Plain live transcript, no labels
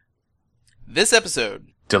This episode,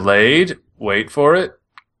 Delayed, wait for it,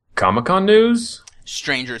 Comic-Con news.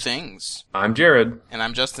 Stranger Things. I'm Jared. And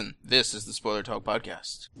I'm Justin. This is the Spoiler Talk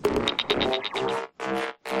Podcast.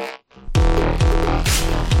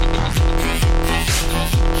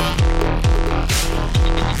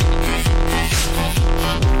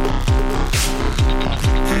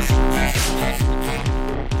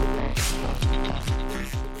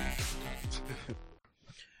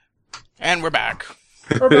 And we're back.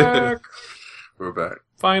 We're back. We're back.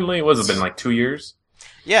 Finally, what has it been, like 2 years?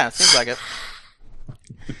 Yeah, seems like it.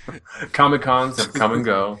 Comic-Cons have come and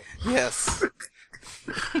go. Yes.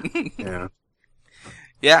 Yeah.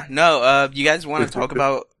 Yeah, no, you guys want to talk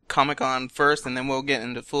about Comic-Con first, and then we'll get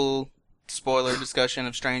into full spoiler discussion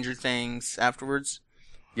of Stranger Things afterwards?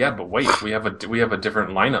 Yeah, but wait, we have a different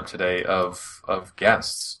lineup today of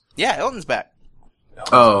guests. Yeah, Elton's back.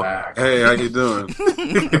 Oh, back. hey, how you doing?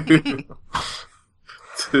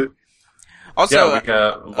 Also, Yeah, we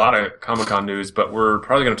got a lot of Comic-Con news, but we're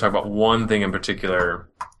probably going to talk about one thing in particular.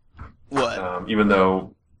 what? Even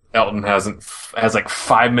though Elton has like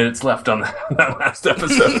 5 minutes left on that last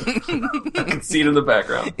episode. I can see it in the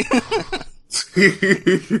background.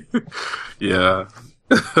 Yeah.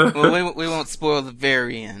 Well, we won't spoil the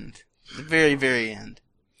very end. The very, very end.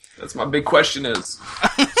 That's my big question is.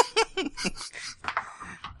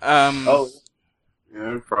 Oh.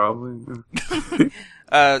 Yeah, probably.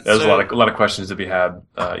 There's so, a lot of questions to be had,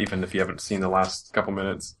 even if you haven't seen the last couple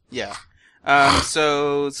minutes. Yeah.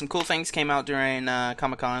 So some cool things came out during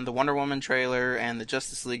Comic-Con. The Wonder Woman trailer and the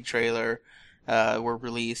Justice League trailer were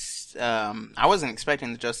released. I wasn't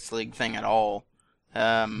expecting the Justice League thing at all.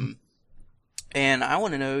 And I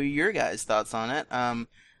want to know your guys' thoughts on it.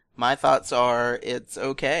 My thoughts are it's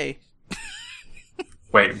okay.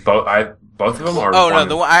 Wait, both of them are? Oh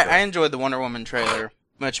no, I enjoyed the Wonder Woman trailer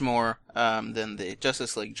much more than the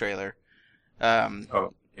Justice League trailer.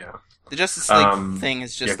 Oh yeah. The Justice League thing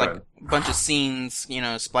is just yeah, like a bunch of scenes,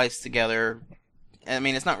 spliced together. I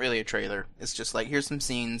mean, it's not really a trailer. It's just like, here's some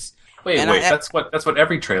scenes. Wait, And that's what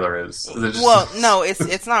every trailer is. Well, no,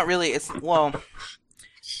 it's not really.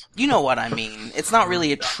 You know what I mean. It's not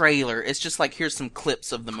really a trailer. It's just like, here's some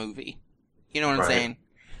clips of the movie. You know what I'm saying?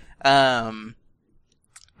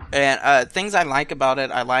 And things I like about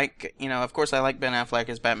it, I like, of course I like Ben Affleck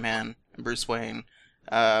as Batman and Bruce Wayne.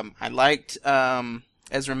 I liked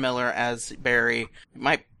Ezra Miller as Barry. It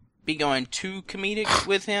might be going too comedic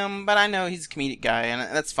with him, but I know he's a comedic guy, and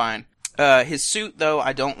that's fine. His suit, though,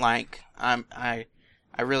 I don't like. I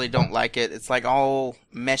really don't like it. It's like all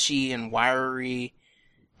meshy and wiry.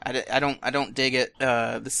 I don't dig it.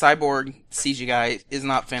 The cyborg CG guy is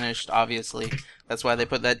not finished, obviously. That's why they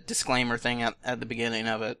put that disclaimer thing at the beginning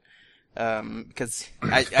of it. Because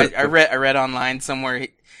I read online somewhere,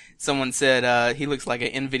 someone said, he looks like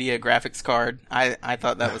an NVIDIA graphics card. I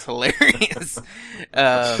thought that was hilarious.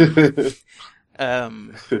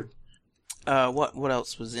 What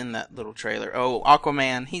else was in that little trailer? Oh,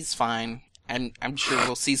 Aquaman, he's fine. And I'm sure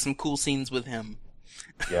we'll see some cool scenes with him.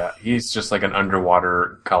 Yeah, he's just like an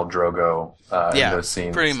underwater Khal Drogo in those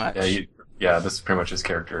scenes. Pretty much. Yeah, this is pretty much his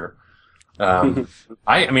character. I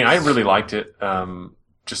really liked it.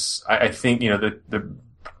 I think the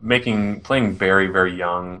playing Barry very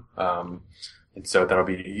young, and so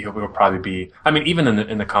he'll probably be. I mean, even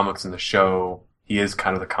in the comics and the show, he is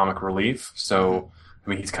kind of the comic relief. So I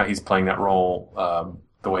mean, he's playing that role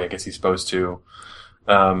the way I guess he's supposed to.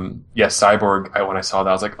 Cyborg. When I saw that,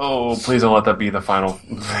 I was like, "Oh, please don't let that be the final."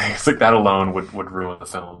 It's like that alone would ruin the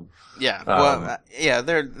film. Yeah.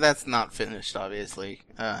 That's not finished, obviously.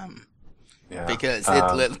 Because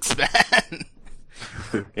it looks bad.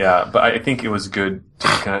 Yeah, but I think it was good to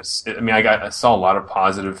kind of. I mean, I saw a lot of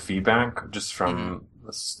positive feedback just from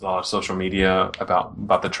a lot of social media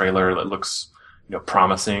about the trailer. That looks,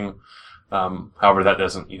 promising. However, that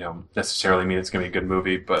doesn't, necessarily mean it's going to be a good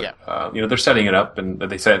movie. But they're setting it up, and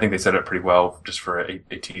I think they set it up pretty well just for a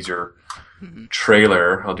teaser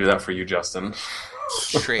trailer. I'll do that for you, Justin.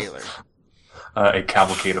 Trailer. A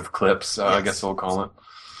cavalcade of clips, yes. I guess we'll call it.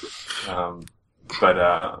 Going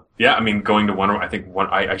to Wonder, I think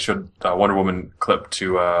I showed a Wonder Woman clip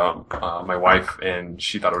to my wife, and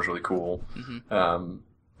she thought it was really cool.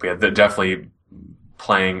 They're definitely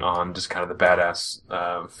playing on just kind of the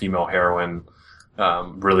badass female heroine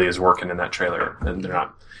really is working in that trailer, and they're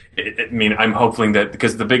not. I'm hoping that,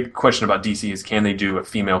 because the big question about DC is, can they do a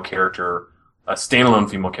standalone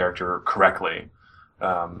female character correctly?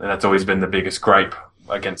 And that's always been the biggest gripe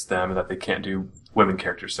against them, that they can't do women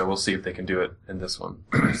characters. So we'll see if they can do it in this one.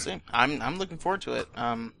 We'll see. I'm looking forward to it.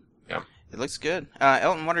 It looks good.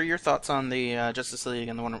 Elton, what are your thoughts on the Justice League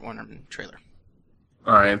and the Wonder Woman trailer?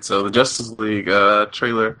 All right, so the Justice League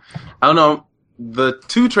trailer. I don't know. Both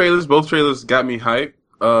trailers got me hyped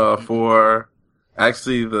for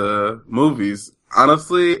actually the movies.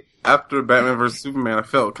 Honestly, after Batman vs Superman, I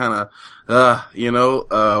felt kind of, I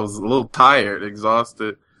was a little tired,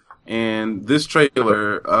 exhausted. And this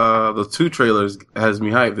trailer, the two trailers, has me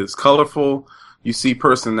hyped. It's colorful. You see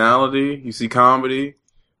personality. You see comedy,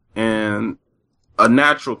 and a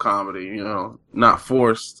natural comedy. Not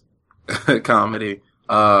forced comedy.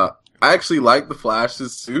 I actually like the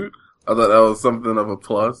Flash's suit. I thought that was something of a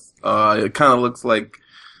plus. It kind of looks like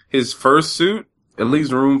his first suit. It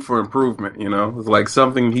leaves room for improvement, It's like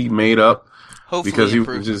something he made up. Hopefully because he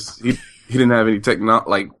was he didn't have any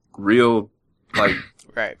real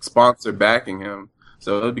right. sponsor backing him.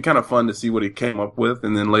 So it'd be kind of fun to see what he came up with,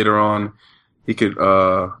 and then later on he could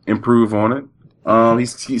improve on it.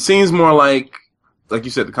 He seems more like you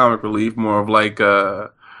said, the comic relief, more of like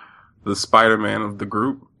the Spider-Man of the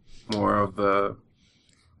group, more of the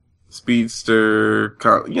speedster,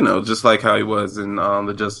 just like how he was in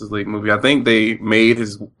the Justice League movie. I think they made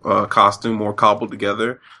his costume more cobbled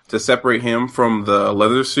together to separate him from the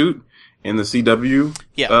leather suit in the CW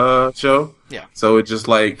show. Yeah. So it's just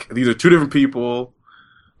like, these are two different people.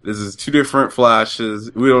 This is two different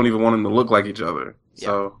Flashes. We don't even want them to look like each other. Yeah.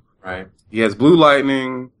 So right. He has Blue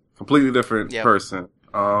Lightning, completely different person.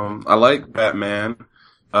 I like Batman.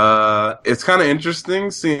 It's kind of interesting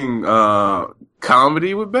seeing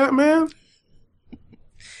comedy with Batman.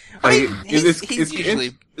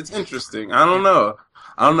 It's interesting. I don't know.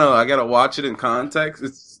 I gotta watch it in context.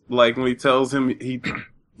 It's like when he tells him he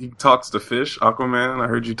talks to fish. Aquaman, I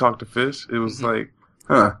heard you talk to fish. It was like,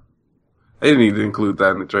 huh. They didn't need to include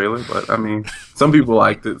that in the trailer, but I mean, some people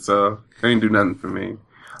liked it, so they didn't do nothing for me.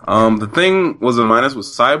 The thing was a minus with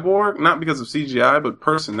Cyborg, not because of CGI, but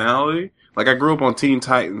personality. Like, I grew up on Teen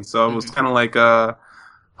Titans, so I was kind of like,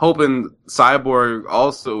 hoping Cyborg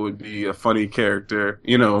also would be a funny character,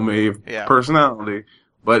 maybe personality.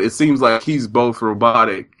 But it seems like he's both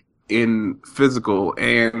robotic in physical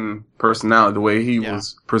and personality, the way he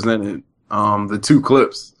was presented. The two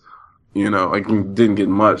clips, like, he didn't get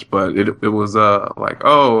much, but it was, like,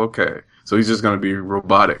 oh, okay. So he's just gonna be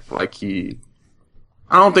robotic. Like, I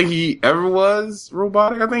don't think he ever was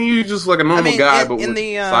robotic. I think he was just like a normal guy, but with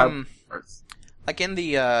cyber parts. Like in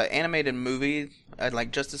the animated movie,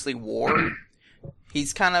 like Justice League War,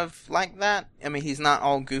 he's kind of like that. I mean, he's not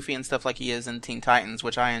all goofy and stuff like he is in Teen Titans,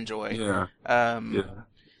 which I enjoy. Yeah.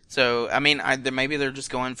 So, I mean, maybe they're just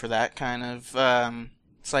going for that kind of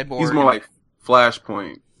Cyborg. He's more like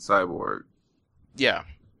Flashpoint Cyborg. Yeah.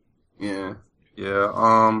 Yeah.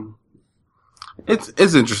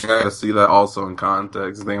 It's interesting. I gotta see that also in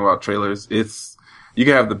context. The thing about trailers, you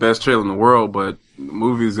can have the best trailer in the world, but the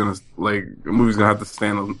movie's gonna have to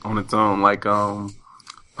stand on its own. Like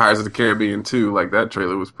Pirates of the Caribbean 2, like that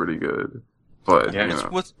trailer was pretty good. But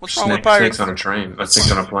what's wrong with Pirates? Snakes on a train.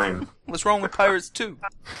 Snakes on a plane. What's wrong with Pirates 2?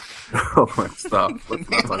 Oh my, stop! Let's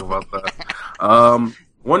not talk about that.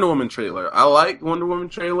 Wonder Woman trailer. I like Wonder Woman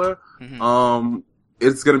trailer. Mm-hmm.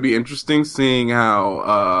 It's gonna be interesting seeing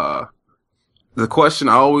how the question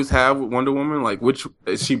I always have with Wonder Woman, like, which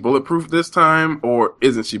is she bulletproof this time, or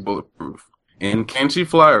isn't she bulletproof? And can she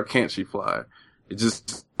fly or can't she fly? It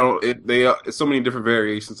just it's so many different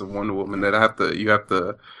variations of Wonder Woman that you have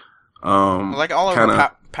to like all of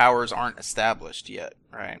her powers aren't established yet,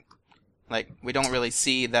 right? Like, we don't really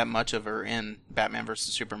see that much of her in Batman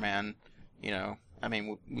vs Superman. I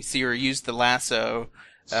mean, we see her use the lasso.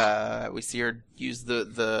 We see her use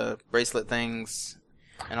the bracelet things.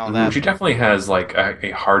 And all that. She definitely has like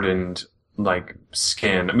a hardened like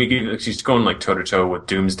skin. I mean, she's going like toe to toe with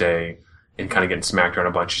Doomsday and kind of getting smacked around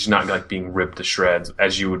a bunch. She's not like being ripped to shreds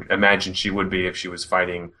as you would imagine she would be if she was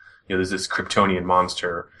fighting. There's this Kryptonian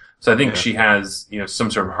monster. So I think she has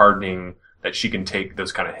some sort of hardening that she can take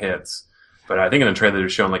those kind of hits. But I think in the trailer they're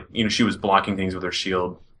showing like she was blocking things with her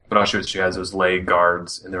shield, but also she has those leg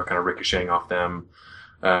guards and they're kind of ricocheting off them.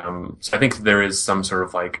 So I think there is some sort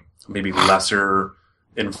of like maybe lesser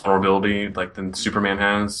invulnerability like than Superman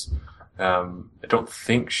has. I don't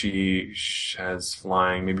think she has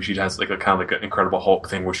flying. Maybe she has like a kind of like an Incredible Hulk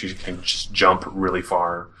thing where she can just jump really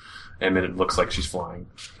far and then it looks like she's flying.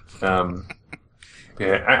 I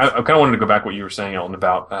kind of wanted to go back to what you were saying, Elton,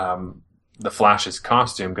 about the Flash's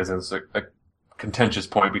costume, because it's a contentious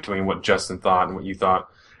point between what Justin thought and what you thought.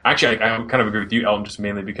 Actually, I kind of agree with you, Elton, just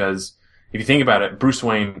mainly because if you think about it, Bruce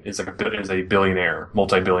Wayne is a billionaire,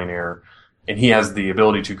 multi-billionaire, and he has the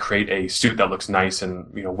ability to create a suit that looks nice and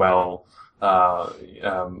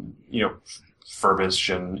furbished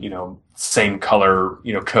and same color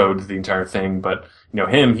code the entire thing. But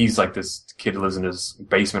him, he's like this kid who lives in his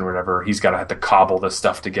basement or whatever. He's got to have to cobble this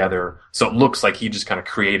stuff together. So it looks like he just kind of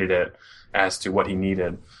created it as to what he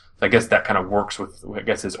needed. So I guess that kind of works with,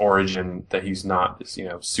 his origin, that he's not this,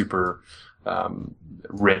 super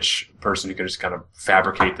rich person who could just kind of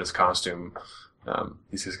fabricate this costume.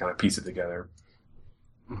 He's just kind of piece it together.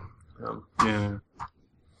 Yeah.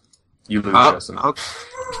 You lose, Justin.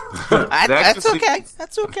 That's okay.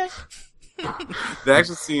 That's okay. The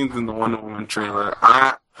action scenes in the Wonder Woman trailer,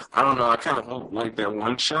 I don't know. I kind of don't like that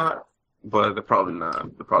one shot, but they're probably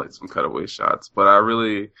not. They're probably some cutaway shots. But I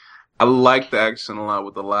like the action a lot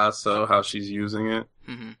with the lasso, how she's using it.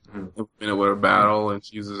 Mm-hmm. In it with her battle, and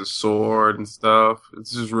she uses a sword and stuff.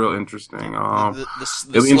 It's just real interesting. It'll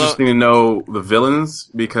be interesting to know the villains,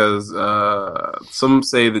 because some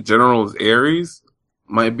say the general is Ares,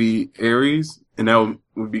 might be Ares, and that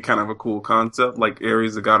would be kind of a cool concept. Like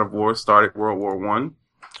Ares, the god of war, started World War One,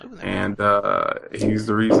 and he's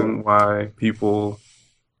the reason why people.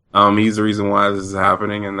 He's the reason why this is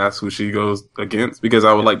happening, and that's who she goes against. Because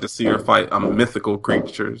I would like to see her fight a mythical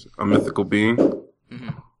creature, a mythical being. Mm-hmm.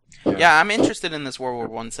 Yeah, I'm interested in this World War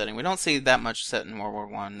One setting. We don't see that much set in World War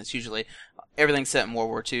One. It's usually everything's set in World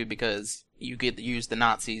War Two, because you get to use the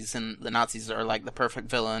Nazis, and the Nazis are like the perfect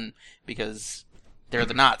villain because they're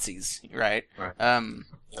the Nazis, right?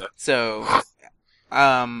 So,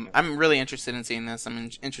 I'm really interested in seeing this.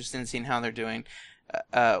 I'm interested in seeing how they're doing.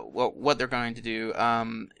 What they're going to do.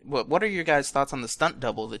 What are your guys' thoughts on the stunt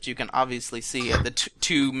double that you can obviously see at the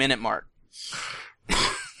 2-minute mark?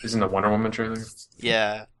 Isn't the Wonder Woman trailer?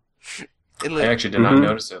 Yeah. I actually did not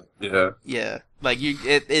notice it. Yeah. Yeah. Like,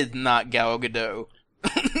 it is not Gal Gadot.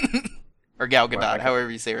 Or Gal Gadot, however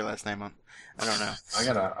you say her last name. I don't know.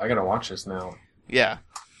 I gotta watch this now. Yeah.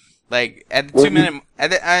 Like, at the 2-minute...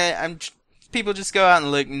 people just go out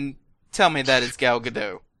and look and tell me that it's Gal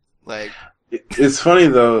Gadot. Like... It's funny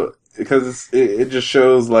though, because it just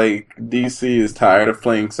shows like DC is tired of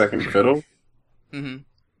playing second fiddle, and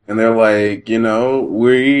they're like,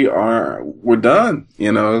 we're done.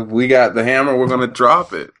 We got the hammer, we're gonna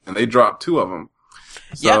drop it, and they dropped 2 of them.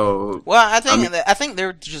 So, yeah. Well, I think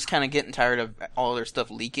they're just kind of getting tired of all their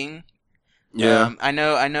stuff leaking. Yeah, I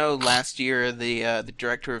know. Last year, the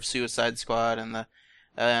director of Suicide Squad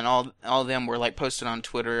and all of them were like posted on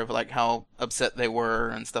Twitter of like how upset they were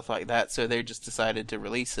and stuff like that. So they just decided to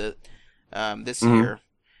release it this year,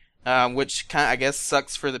 which I guess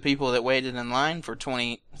sucks for the people that waited in line for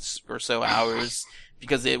 20 or so hours,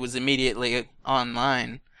 because it was immediately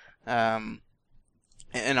online, and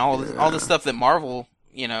all the stuff that Marvel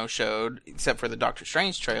showed, except for the Doctor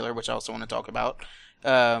Strange trailer, which I also want to talk about.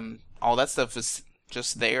 All that stuff is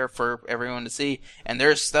just there for everyone to see, and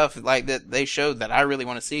there's stuff like that they showed that I really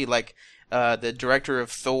want to see. Like the director of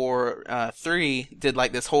Thor 3 did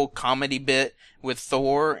like this whole comedy bit with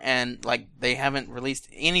Thor, and like they haven't released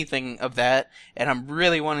anything of that, and I'm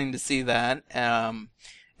really wanting to see that.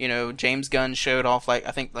 James Gunn showed off I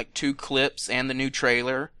think 2 clips and the new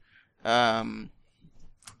trailer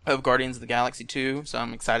of Guardians of the Galaxy 2, so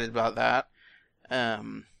I'm excited about that.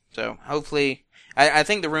 So hopefully. I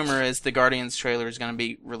think the rumor is the Guardians trailer is going to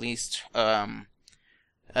be released in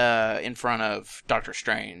front of Doctor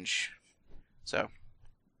Strange. So,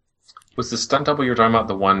 was the stunt double you were talking about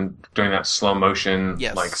the one doing that slow motion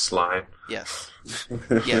slide? Yes.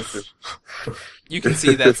 Yes. You can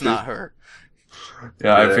see that's not her.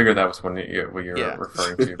 Yeah, I figured that was what you were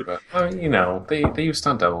referring to, but they use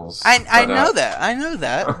stunt doubles. I know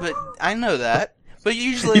that. But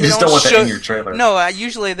usually you just don't want that in your trailer. No,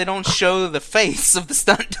 usually they don't show the face of the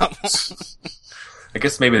stunt double. I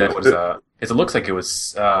guess maybe that was it looks like it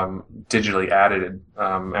was digitally added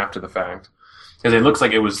after the fact, because it looks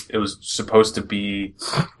like it was supposed to be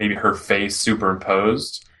maybe her face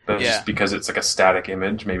superimposed, but just because it's like a static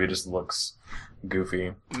image, maybe it just looks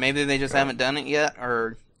goofy. Maybe they just haven't done it yet,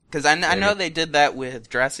 or because I know they did that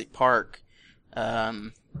with Jurassic Park.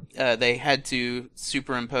 They had to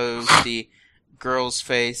superimpose the girl's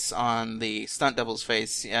face on the stunt double's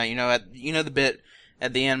face. The bit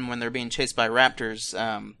at the end when they're being chased by raptors,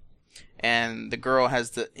 and the girl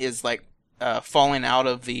is falling out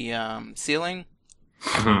of the ceiling.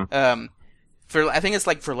 Mm-hmm. I think it's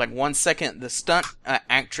for 1 second, the stunt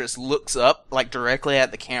actress looks up directly at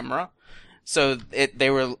the camera. So they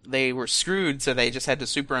were screwed. So they just had to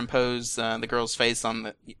superimpose the girl's face on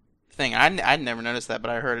the thing. I'd never noticed that, but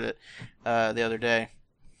I heard it the other day.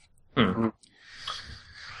 Mm-hmm.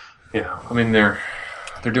 Yeah, I mean they're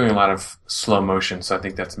doing a lot of slow motion, so I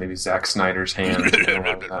think that's maybe Zack Snyder's hand. It's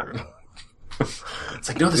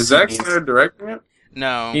like, no, is Zack Snyder directing it?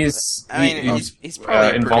 No, he's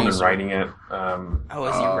probably involved in writing it. Is he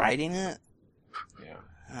writing it?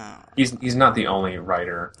 He's not the only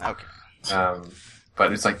writer. Okay.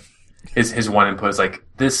 But it's like his one input is like,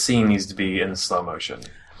 this scene needs to be in slow motion.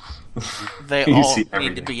 They all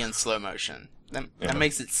need to be in slow motion. That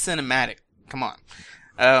makes it cinematic. Come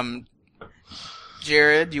on.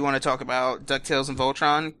 Jared, you want to talk about DuckTales and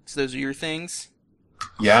Voltron? So those are your things?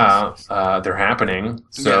 Yeah, they're happening.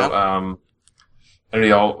 So, I know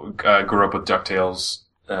y'all grew up with DuckTales.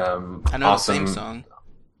 I know awesome, the theme song.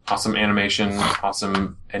 Awesome animation,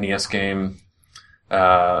 awesome NES game.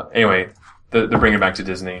 Anyway, they're bringing it back to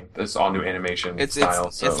Disney. It's all new animation style.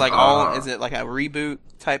 It's like is it like a reboot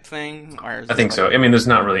type thing? Or is I think so. I mean, there's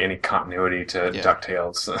not really any continuity to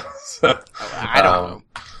DuckTales. So, I don't know.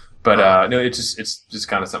 But no, it's just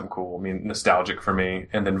kind of something cool. I mean, nostalgic for me.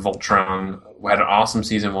 And then Voltron, we had an awesome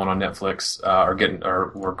season 1 on Netflix.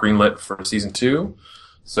 We're greenlit for season 2.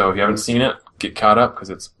 So if you haven't seen it, get caught up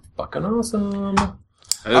because it's fucking awesome.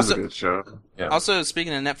 It is a good show. Yeah. Also,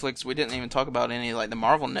 speaking of Netflix, we didn't even talk about any like the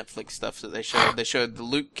Marvel Netflix stuff that they showed. They showed the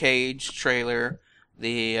Luke Cage trailer,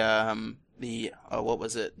 the what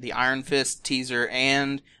was it? The Iron Fist teaser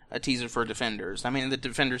and a teaser for Defenders. I mean, the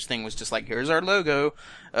Defenders thing was just like, here's our logo.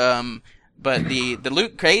 But the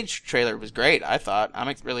Luke Cage trailer was great, I thought.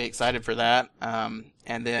 I'm really excited for that. And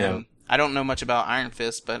then I don't know much about Iron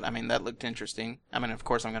Fist, but I mean, that looked interesting. I mean, of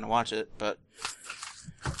course I'm going to watch it, but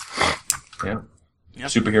yeah. Yep.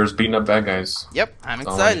 Superheroes beating up bad guys. Yep, I'm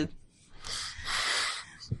excited.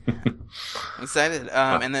 Excited.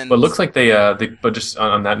 And then, but it looks like they but just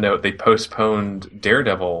on that note, they postponed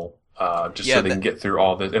Daredevil so they can get through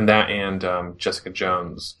all this, and Jessica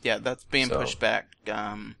Jones. Yeah, that's being pushed back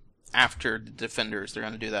after the Defenders. They're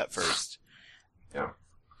going to do that first. Yeah.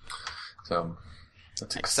 So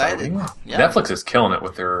that's exciting. Yeah. Netflix is killing it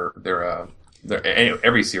with their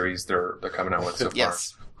every series they're coming out with so far.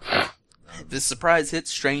 Yes. The surprise hit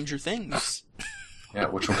Stranger Things. Yeah,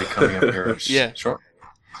 which will be coming up here. Short.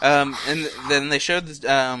 And then they showed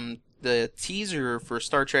the teaser for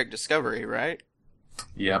Star Trek Discovery, right?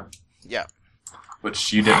 Yep. Yeah.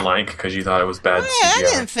 Which you didn't like because you thought it was bad. I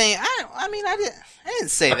didn't think. I didn't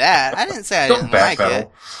say that. I didn't say I didn't like it.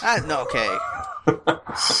 Okay.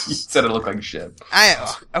 You said it looked like shit.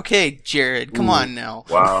 Okay, Jared, come on now.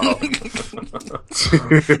 Wow.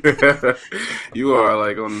 You are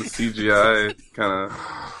like on the CGI kind of.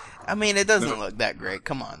 I mean, it doesn't look that great.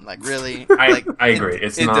 Come on, like really. I agree.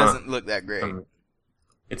 It doesn't look that great.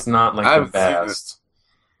 It's not like the best,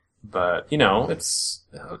 but it's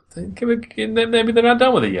maybe they're not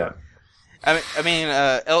done with it yet. I mean,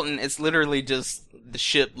 Elton, it's literally just the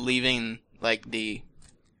ship leaving like the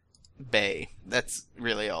bay. That's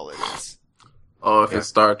really all it is. Oh, if it's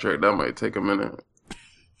Star Trek, that might take a minute.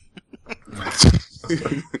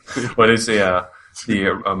 What is the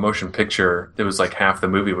motion picture? It was like half the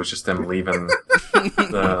movie was just them leaving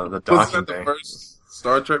the docking bay. The first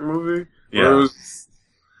Star Trek movie? Yeah.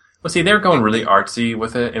 Well, see, they're going really artsy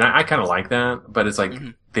with it, and I kind of like that, but it's like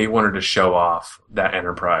they wanted to show off that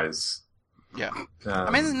Enterprise. Yeah.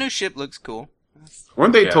 I mean, the new ship looks cool.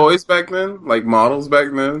 Weren't they toys back then? Like models back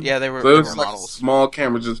then? Yeah, they were like models. Small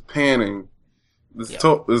camera just panning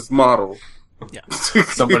this model. Yeah.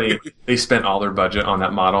 They spent all their budget on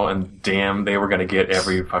that model, and damn, they were going to get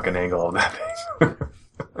every fucking angle of that thing.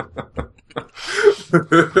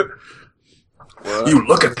 You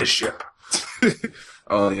look at this ship.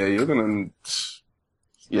 Oh yeah, you're gonna.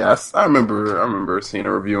 Yes, I remember seeing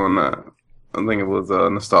a review on that. I think it was a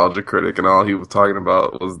Nostalgia Critic, and all he was talking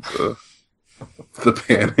about was the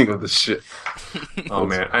panning of the ship. Oh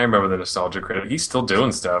man, I remember the Nostalgia Critic. He's still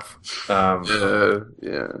doing stuff. Yeah.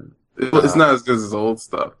 It's not as good as his old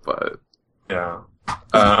stuff, but yeah.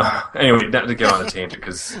 Anyway, not to get on a tangent,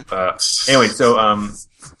 because so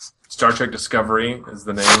Star Trek Discovery is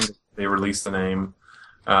the name. They released the name.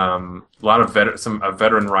 A lot of a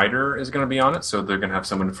veteran writer is going to be on it, so they're going to have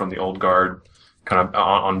someone from the old guard kind of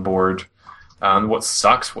on board. What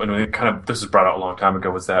sucks when this was brought out a long time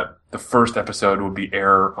ago was that the first episode would be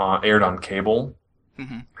aired on cable,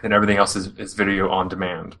 and everything else is video on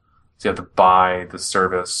demand. So you have to buy the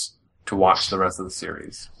service to watch the rest of the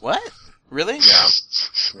series. What? Really?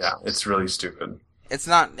 Yeah. It's really stupid. It's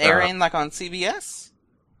not airing like on CBS?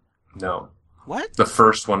 No. What? The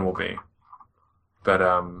first one will be. But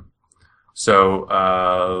what?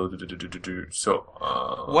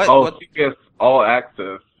 CBS All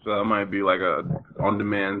Access might be like a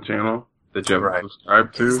on-demand channel that you have to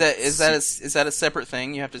subscribe to. Is that a separate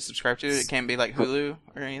thing you have to subscribe to? It can't be like Hulu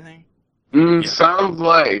or anything. Sounds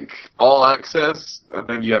like all access. I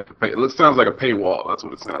think you have to pay. It sounds like a paywall. That's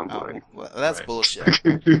what it sounds like. Well, that's bullshit.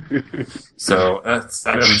 So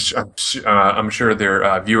I'm sure their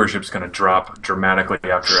viewership's going to drop dramatically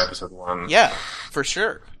after episode 1. Yeah, for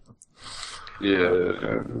sure.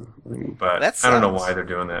 Yeah, but I don't know why they're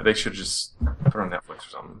doing that. They should just put it on Netflix or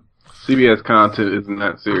something. CBS content isn't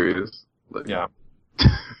that serious. Yeah.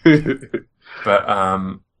 But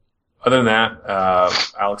other than that,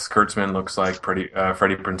 Alex Kurtzman looks like Freddie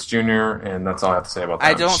Prinze Jr., and that's all I have to say about that.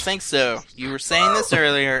 I don't think so. You were saying this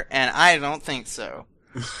earlier, and I don't think so.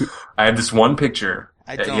 I have this one picture.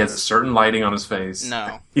 He has a certain lighting on his face.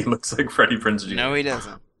 No. He looks like Freddie Prinze Jr. No, he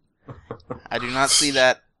doesn't. I do not see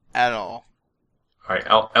that at all. All right,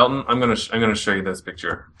 Elton, I'm gonna show you this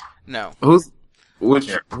picture. No. Who?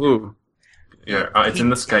 Yeah, it's in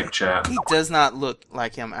the Skype chat. He does not look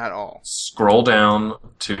like him at all. Scroll down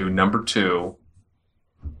to number 2.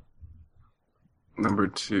 Number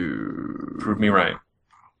 2. Prove me right.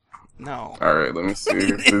 No. All right, let me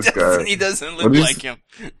see this guy. He doesn't look like him.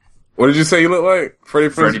 What did you say he looked like? Freddie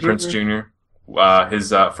Prinze Jr.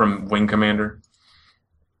 His from Wing Commander.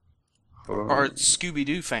 Or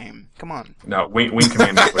Scooby-Doo fame. Come on. No, Wing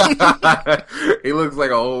Commander. He looks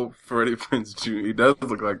like an old Freddie Prinze Jr. He does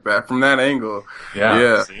look like that from that angle.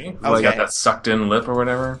 Yeah. See? He's got that sucked-in lip or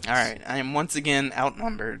whatever. All right. I am once again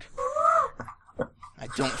outnumbered. I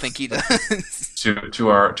don't think he does. To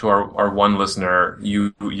our one listener,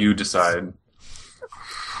 you decide.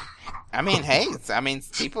 I mean, hey,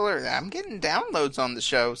 people are. I'm getting downloads on the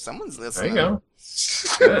show. Someone's listening. There you go.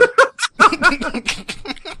 Good.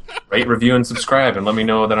 Rate, review, and subscribe, and let me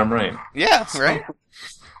know that I'm right. Yeah, right.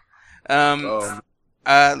 I'm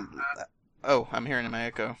hearing my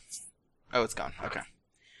echo. Oh, it's gone. Okay.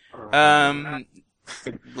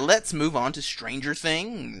 Let's move on to Stranger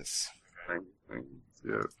Things.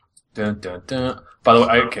 Yeah. Dun, dun, dun. By the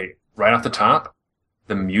way, okay, right off the top,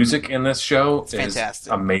 the music in this show is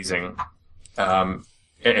fantastic. Amazing.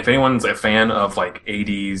 If anyone's a fan of like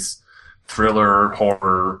 80s thriller,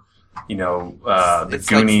 horror, the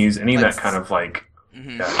Goonies, any of that kind of like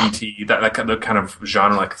E.T., that kind of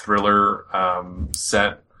genre, like thriller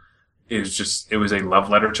set, it was a love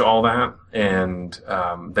letter to all that, and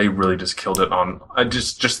they really just killed it on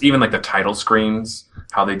just even like the title screens,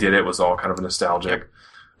 how they did it was all kind of nostalgic.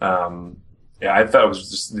 I thought it was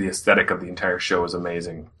just the aesthetic of the entire show was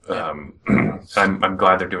amazing. I'm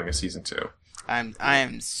glad they're doing a season 2. I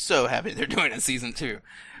am so happy they're doing a season 2.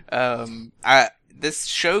 This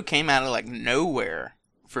show came out of like nowhere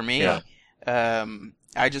for me. Yeah.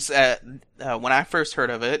 I just when I first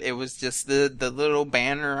heard of it, it was just the little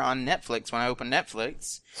banner on Netflix when I opened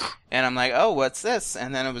Netflix, and I'm like, oh, what's this?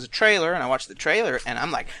 And then it was a trailer, and I watched the trailer, and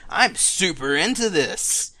I'm like, I'm super into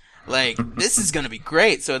this. Like, this is gonna be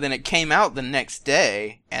great. So then it came out the next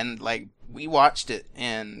day, and like we watched it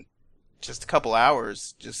in just a couple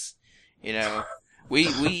hours. Just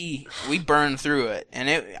we burned through it,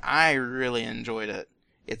 and I really enjoyed it.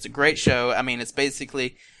 It's a great show. I mean, it's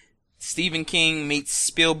basically Stephen King meets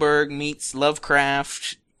Spielberg meets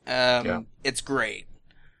Lovecraft. It's great.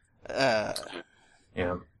 That's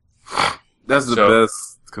the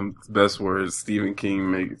best word. Stephen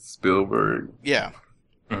King meets Spielberg. Yeah.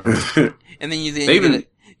 And then you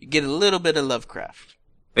get a little bit of Lovecraft.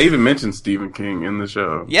 They even mentioned Stephen King in the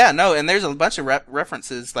show. Yeah, no, and there's a bunch of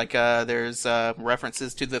references. Like, there's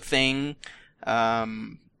references to The Thing.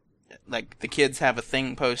 Like, the kids have a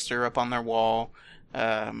Thing poster up on their wall.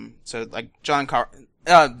 So, like, John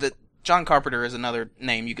Carpenter is another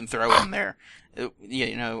name you can throw in there.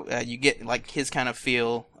 You get, like, his kind of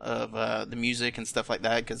feel of the music and stuff like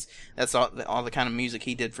that, because that's all the kind of music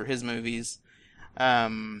he did for his movies.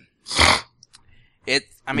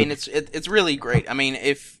 It's really great. I mean,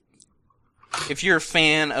 if you're a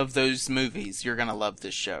fan of those movies, you're gonna love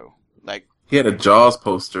this show. Like, he had a Jaws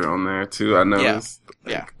poster on there too. I noticed.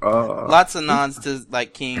 Yeah. Lots of nods to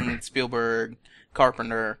like King, Spielberg,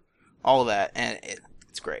 Carpenter, all of that, and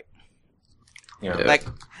it's great. Yeah. Like,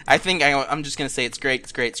 I think I'm just gonna say it's great.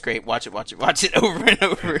 It's great. It's great. Watch it over and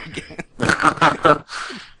over again.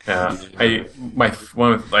 Yeah, I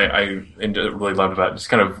really loved about it, just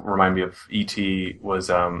kind of remind me of E.T. was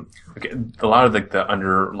a lot of the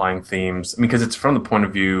underlying themes. I mean, because it's from the point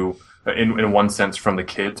of view, in one sense, from the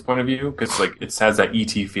kids' point of view, because like it has that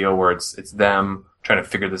E.T. feel where it's them trying to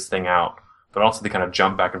figure this thing out, but also they kind of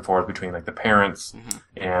jump back and forth between like the parents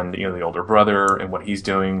and the older brother and what he's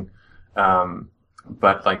doing,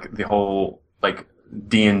 but like the whole like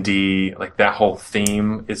D&D, like that whole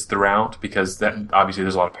theme is throughout, because that obviously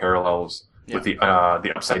there's a lot of parallels with the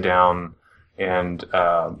Upside Down and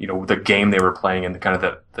the game they were playing and the kind of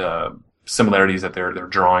the similarities that they're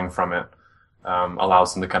drawing from it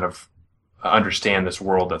allows them to kind of understand this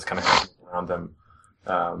world that's kind of happening around them.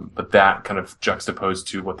 But that kind of juxtaposed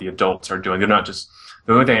to what the adults are doing. They're not just,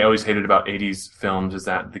 the only thing I always hated about 80s films is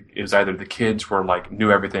that it was either the kids were like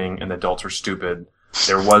knew everything and the adults were stupid.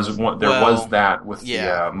 There was that with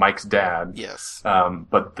Mike's dad. Yes.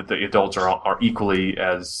 But the adults are equally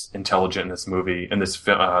as intelligent in this movie, in this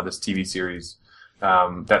this TV series,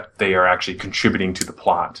 that they are actually contributing to the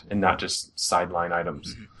plot and not just sideline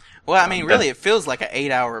items. Mm-hmm. Well, I mean, really, it feels like an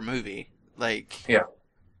 8-hour movie. Like, yeah.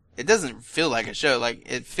 It doesn't feel like a show. Like,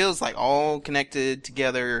 it feels like all connected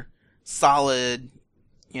together, solid,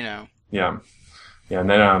 you know. Yeah. Yeah, and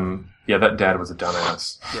then, that dad was a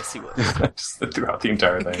dumbass. Yes, he was. Just throughout the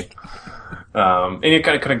entire thing. And it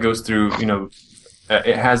kind of goes through, you know,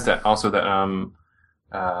 it has that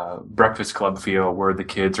Breakfast Club feel where the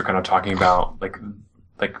kids are kind of talking about, like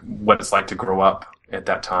what it's like to grow up at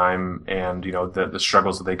that time and, you know, the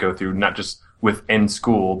struggles that they go through, not just within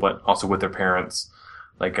school, but also with their parents.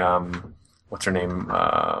 Like, what's her name?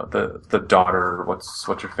 The daughter, what's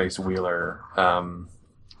her face? Wheeler.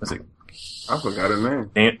 Was it? I forgot her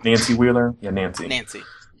name. Nancy Wheeler? Yeah, Nancy.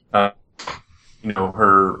 You know,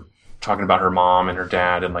 her talking about her mom and her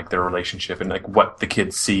dad and like their relationship and like what the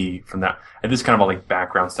kids see from that. And this kind of all like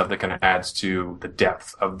background stuff that kind of adds to the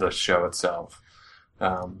depth of the show itself.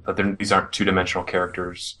 But these aren't two-dimensional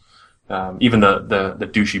characters. Even the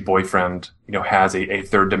douchey boyfriend, you know, has a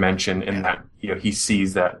third dimension in that, you know, he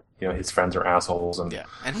sees that, you know, his friends are assholes and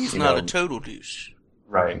he's not a total douche.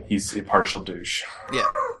 Right, he's a partial douche. Yeah.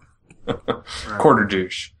 Quarter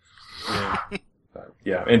douche.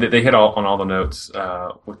 Yeah, and they hit on all the notes,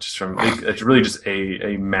 which is it's really just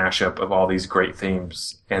a mashup of all these great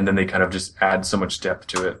themes, and then they kind of just add so much depth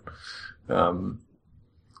to it.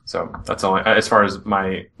 So that's all. As far as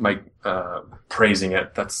my praising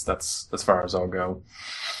it, that's as far as I'll go.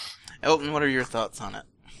 Elton, what are your thoughts on it?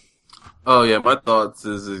 Oh yeah, my thoughts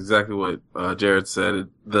is exactly what Jared said.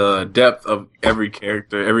 The depth of every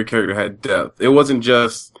character had depth. It wasn't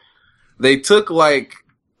just they took like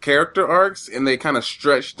character arcs and they kind of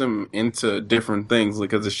stretched them into different things.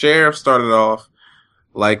 Because the sheriff started off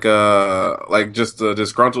like just a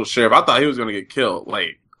disgruntled sheriff. I thought he was gonna get killed.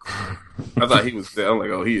 Like I thought he was dead. I'm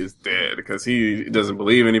like, oh, he is dead because he doesn't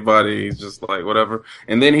believe anybody. He's just like whatever.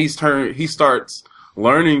 And then he starts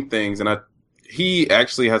learning things, and he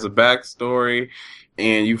actually has a backstory,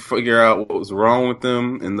 and you figure out what was wrong with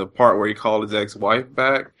him in the part where he called his ex-wife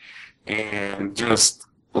back, and just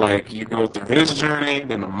like you go through his journey,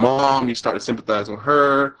 then the mom, you start to sympathize with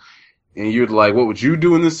her, and you're like, what would you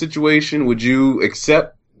do in this situation? Would you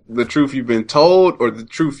accept the truth you've been told or the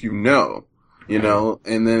truth you know? You know,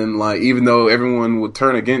 and then like even though everyone would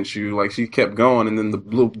turn against you, like she kept going, and then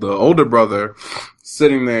the older brother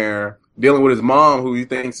sitting there dealing with his mom, who he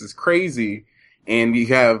thinks is crazy. And you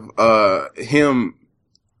have, him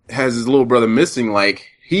has his little brother missing, like,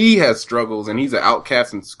 he has struggles and he's an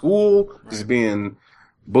outcast in school, just being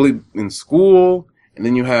bullied in school. And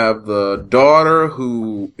then you have the daughter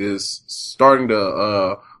who is starting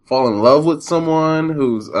to, fall in love with someone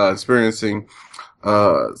who's, experiencing,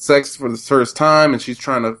 sex for the first time. And she's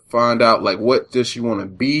trying to find out, like, what does she want to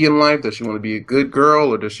be in life? Does she want to be a good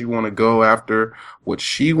girl or does she want to go after what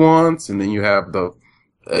she wants? And then you have the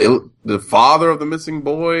father of the missing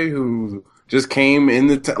boy who just came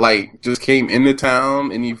into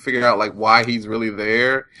town, and you figure out like why he's really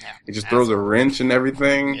there. Yeah, it just throws a wrench in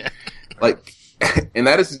everything. Yeah. Like, and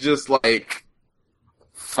that is just like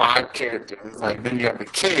 5 characters. Like then you have the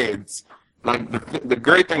kids. Like the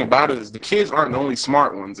great thing about it is the kids aren't the only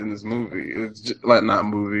smart ones in this movie. It's just, like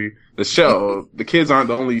the show. The kids aren't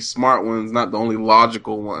the only smart ones, not the only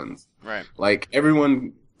logical ones. Right. Like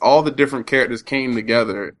everyone. All the different characters came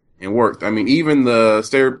together and worked. I mean, even the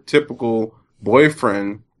stereotypical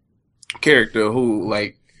boyfriend character who,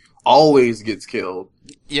 like, always gets killed.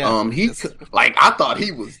 Yeah. I thought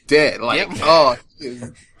he was dead. Like, oh, he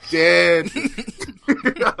is dead.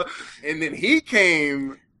 And then he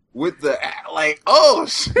came with the, like, oh,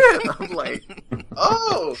 shit. I'm like,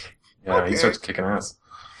 oh. Yeah, okay. He starts kicking ass.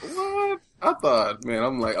 What? I thought, man,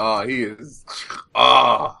 I'm like, oh, he is,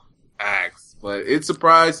 Axe. But it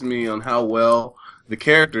surprised me on how well the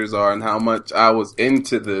characters are and how much I was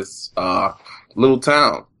into this little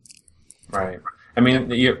town. Right. I mean,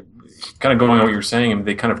 kind of going on what you were saying,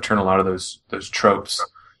 they kind of turn a lot of those tropes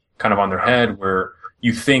kind of on their head, where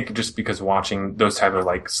you think just because watching those type of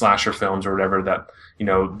like slasher films or whatever that, you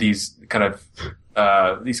know, these kind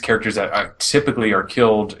of these characters that typically are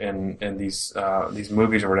killed in these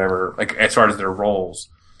movies or whatever, like as far as their roles,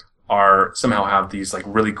 are somehow have these like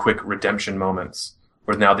really quick redemption moments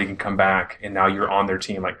where now they can come back and now you're on their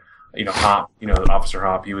team. Like, Hop, Officer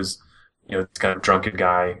Hop, he was, this kind of drunken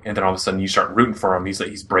guy, and then all of a sudden you start rooting for him.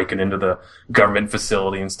 He's breaking into the government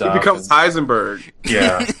facility and stuff. He becomes Heisenberg.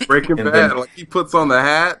 Yeah. Breaking Bad. Like, he puts on the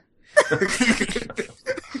hat.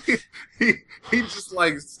 he just,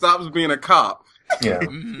 like, stops being a cop. Yeah.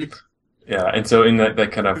 Yeah, and so in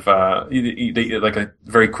that kind of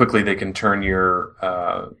very quickly they can turn your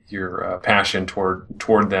passion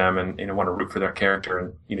toward them and want to root for their character,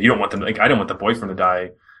 and you don't want them, like, I don't want the boyfriend to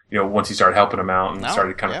die. Once you started helping them out and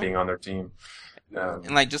started kind of being on their team,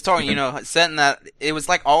 and like just talking, setting that, it was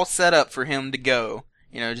like all set up for him to go.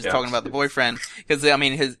 Talking about the boyfriend, because I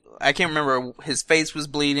mean I can't remember, his face was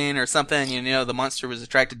bleeding or something. The monster was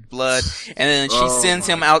attracted to blood, and then she sends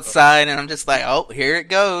him outside, and I'm just like, oh, here it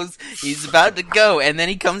goes. He's about to go, and then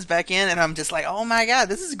he comes back in, and I'm just like, oh my god,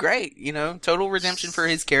 this is great. Total redemption for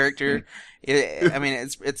his character. I mean,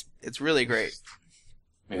 it's really great.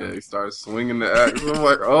 Yeah, he started swinging the axe. I'm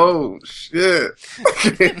like, oh shit.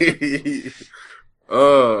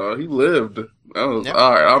 Oh, he lived. All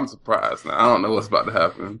right. I'm surprised now. I don't know what's about to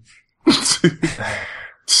happen.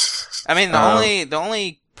 I mean, the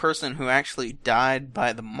only person who actually died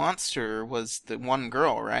by the monster was the one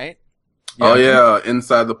girl, right? Yeah,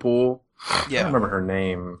 inside the pool. Yeah, I don't remember her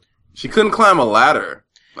name. She couldn't climb a ladder.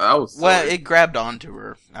 It grabbed onto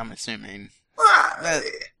her, I'm assuming.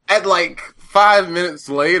 At like 5 minutes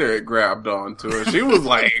later, it grabbed onto her. She was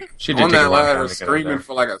like on that ladder screaming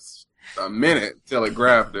for like a minute till it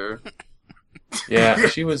grabbed her. Yeah,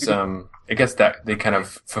 she was. I guess that they kind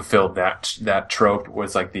of fulfilled that trope,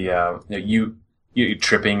 was like the you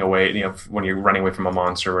tripping away, when you're running away from a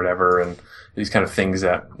monster or whatever, and these kind of things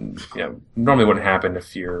that normally wouldn't happen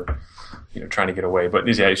if you're trying to get away. But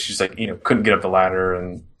yeah, she's like couldn't get up the ladder,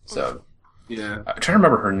 and so yeah. I'm trying to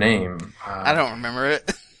remember her name. I don't remember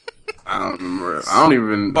it. I don't remember it. I don't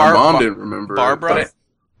even. My mom didn't remember Barbara. it.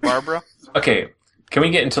 Barbara. Okay, can we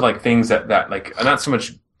get into like things that like not so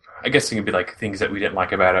much? I guess it could be like things that we didn't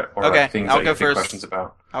like about it, or like things that you think questions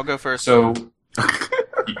about. I'll go first. So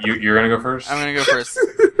you're gonna go first? I'm gonna go first.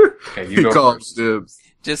 Okay, you go first. Dibs.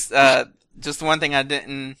 Just the one thing I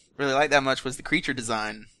didn't really like that much was the creature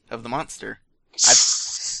design of the monster.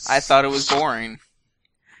 I thought it was boring.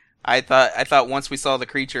 I thought once we saw the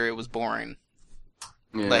creature, it was boring.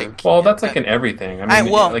 Yeah. That's like in everything. I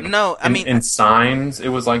mean, in Signs, it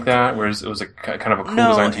was like that, whereas it was a kind of a cool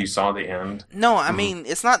design until you saw the end. No, I mean,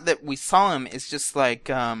 it's not that we saw him. It's just like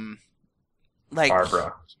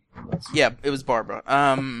Barbara. Yeah, it was Barbara.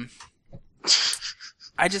 I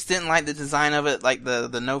just didn't like the design of it, like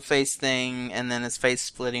the no face thing, and then his face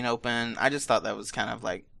splitting open. I just thought that was kind of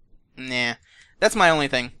like, nah. That's my only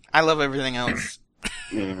thing. I love everything else.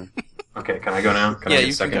 Yeah. Okay, can I go now? Can I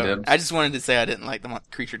get second dibs? I just wanted to say I didn't like the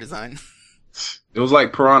creature design. It was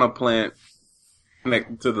like Piranha Plant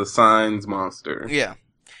connected to the Signs monster. Yeah.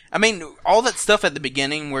 I mean, all that stuff at the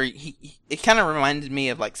beginning where it kind of reminded me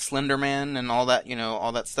of like Slender Man and all that,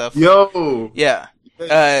 all that stuff. Yo! Yeah.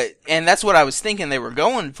 And that's what I was thinking they were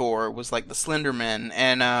going for, was like the Slender Man.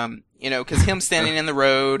 And, cause him standing in the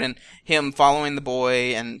road and him following the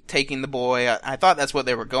boy and taking the boy, I thought that's what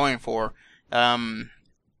they were going for.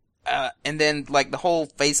 And then like the whole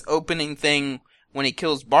face opening thing when he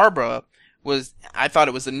kills Barbara I thought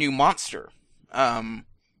it was a new monster.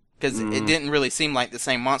 Cause it didn't really seem like the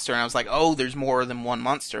same monster, and I was like, oh, there's more than one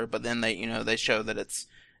monster, but then they show that it's,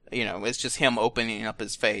 it's just him opening up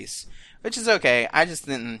his face, which is okay. I just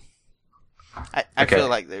didn't, I feel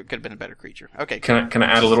like there could have been a better creature. Okay. Can I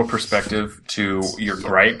add a little perspective to your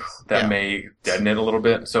gripe that may deaden it a little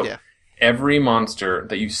bit? So, every monster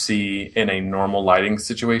that you see in a normal lighting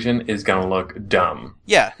situation is going to look dumb.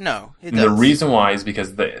 Yeah, no, it does. The reason why is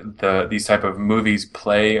because these type of movies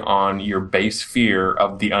play on your base fear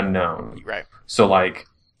of the unknown. Right. So like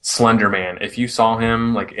Slender Man, if you saw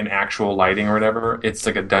him like in actual lighting or whatever, it's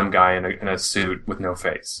like a dumb guy in a suit with no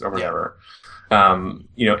face or whatever.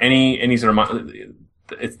 Yeah. Any sort of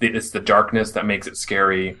it's the darkness that makes it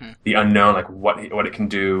scary. Mm-hmm. The unknown, like what it can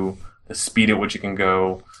do, the speed at which it can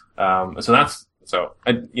go. I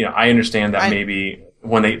understand that maybe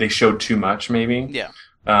when they showed too much, maybe. Yeah.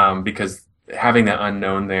 Because having that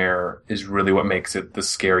unknown there is really what makes it the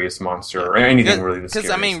scariest monster, or anything really the scariest.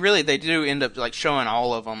 Because, I mean, really, they do end up, like, showing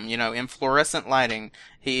all of them, in fluorescent lighting.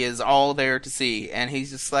 He is all there to see, and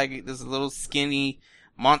he's just like this little skinny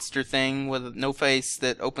monster thing with no face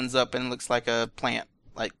that opens up and looks like a plant.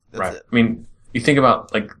 Like, that's it. I mean, you think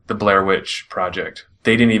about, like, the Blair Witch Project.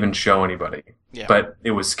 They didn't even show anybody. Yeah. But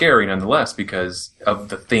it was scary nonetheless because of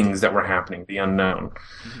the things that were happening, the unknown.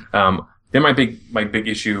 Mm-hmm. Then my big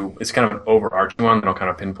issue is kind of an overarching one, and I'll kind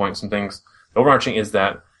of pinpoint some things. overarching is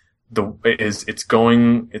that I don't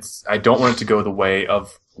want it to go the way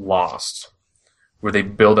of Lost, where they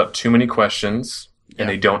build up too many questions and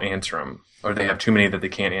they don't answer them, or they have too many that they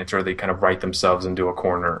can't answer, or they kind of write themselves into a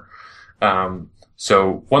corner.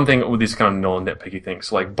 So one thing with these kind of null and nitpicky things,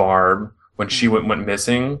 so like Barb, when she went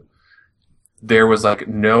missing, there was like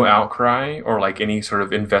no outcry or like any sort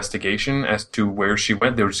of investigation as to where she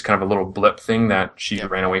went. There was just kind of a little blip thing that she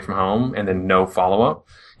ran away from home, and then no follow up,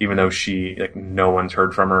 even though no one's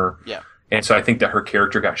heard from her. Yeah. And so I think that her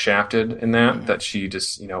character got shafted in that she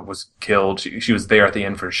just, was killed. She was there at the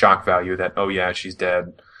end for shock value that, oh yeah, she's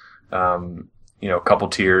dead. A couple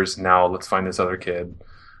tears. Now let's find this other kid.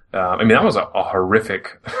 That was a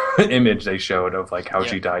horrific image they showed of like how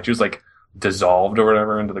she died. She was like dissolved or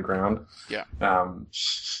whatever into the ground. Yeah.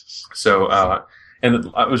 And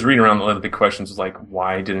I was reading around the big questions was like,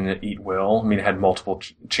 why didn't it eat Will? It had multiple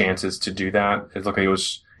chances to do that. It looked like it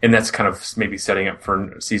was, and that's kind of maybe setting up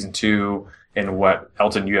for season 2 and what,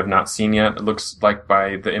 Elton, you have not seen yet. It looks like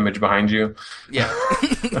by the image behind you. Yeah.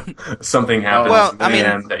 Something happens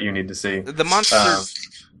that you need to see. The monster,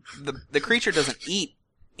 the creature doesn't eat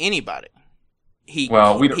anybody.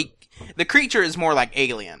 The creature is more like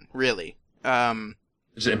Alien, really. It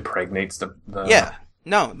just impregnates the... Yeah.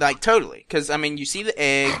 No, like totally. Because, you see the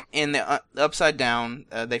egg in the upside down.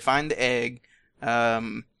 They find the egg.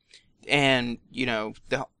 And,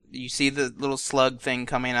 you see the little slug thing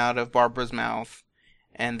coming out of Barbara's mouth.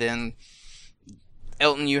 And then,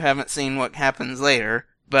 Elton, you haven't seen what happens later.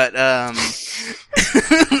 But,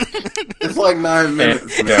 it's like 9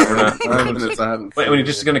 minutes. Yeah, we're not. 9 minutes. I haven't. Wait, we're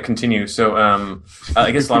just going to continue. So, I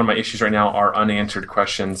guess a lot of my issues right now are unanswered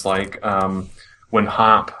questions, like when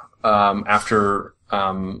Hop, after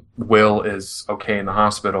Will is okay in the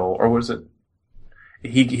hospital, or was it?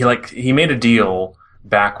 He made a deal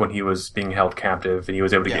back when he was being held captive, and he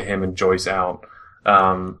was able to get him and Joyce out.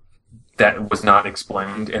 That was not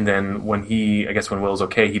explained, and then when Will's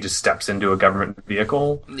okay, he just steps into a government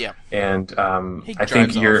vehicle. Yeah, and I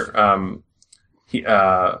think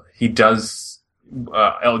he does.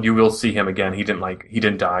 You will see him again. He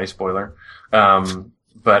didn't die. Spoiler. But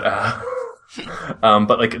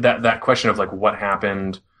like that question of like what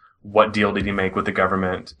happened, what deal did he make with the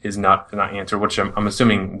government is not answered, which I'm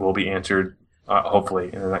assuming will be answered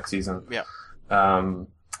hopefully in the next season. Yeah.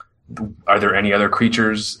 Are there any other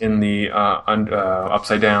creatures in the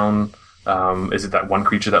Upside Down? Is it that one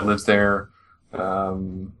creature that lives there?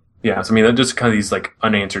 Yeah. So just kind of these like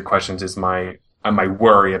unanswered questions is my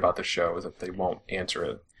worry about the show, is that they won't answer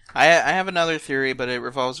it. I have another theory, but it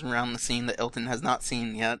revolves around the scene that Elton has not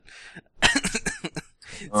seen yet.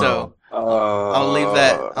 So I'll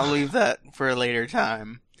leave that for a later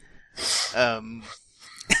time.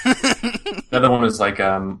 Another one is like,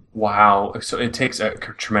 wow. So it takes a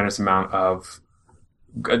tremendous amount of.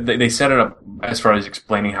 They set it up as far as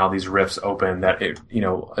explaining how these rifts open. That it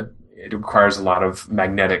requires a lot of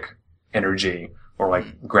magnetic energy or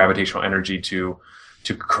like gravitational energy to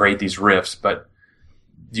create these rifts, but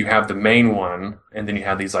you have the main one, and then you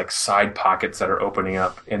have these like side pockets that are opening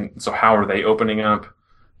up. And so how are they opening up?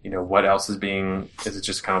 What else is it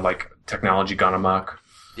just kind of like technology gone amok?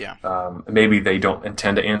 Yeah. Maybe they don't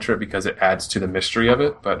intend to answer it because it adds to the mystery of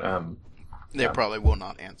it, but they probably will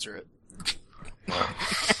not answer it.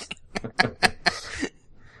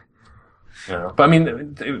 Yeah. But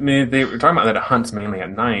they were talking about that it hunts mainly at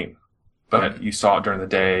night, but you saw it during the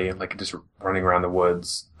day, like just running around the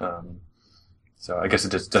woods. So I guess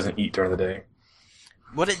it just doesn't eat during the day.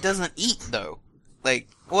 What it doesn't eat though, okay.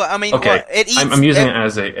 It eats. I'm using it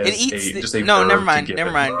as a no. Never mind.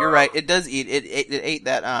 You're right. It does eat. It ate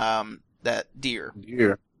that deer.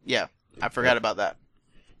 Deer. Yeah, I forgot about that.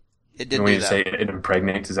 It did when do you that. say it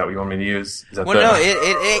impregnates, is that what you want me to use? No,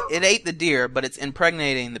 it ate the deer, but it's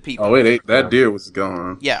impregnating the people. Oh, it ate that deer was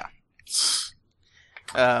gone. Yeah.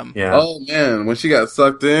 Yeah. Oh man, when she got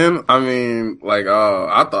sucked in,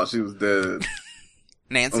 I thought she was dead.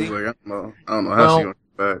 Nancy? I was like, I don't know how she went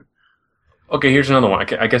back. Okay, here's another one.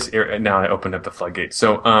 I guess now I opened up the floodgate.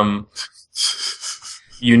 So,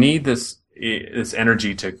 you need this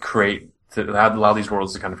energy to allow these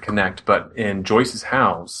worlds to kind of connect. But in Joyce's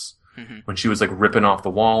house, when she was like ripping off the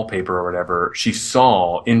wallpaper or whatever, she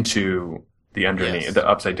saw into the underneath, the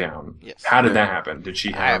upside down. Yes. How did that happen? Did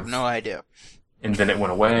she have? I have no idea. And then it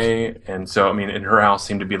went away. And so, in her house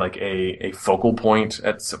seemed to be like a focal point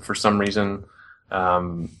for some reason.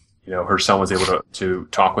 Her son was able to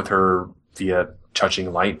talk with her via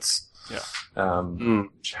touching lights. Yeah.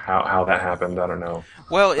 How that happened, I don't know.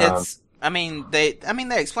 Well, they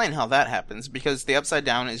explain how that happens because the Upside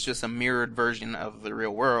Down is just a mirrored version of the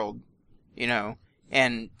real world,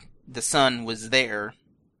 and the sun was there,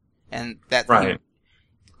 and that right.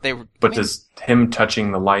 They were. But does him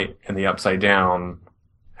touching the light in the upside down?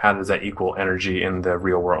 How does that equal energy in the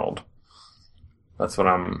real world? That's what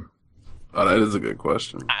I'm. Oh, that is a good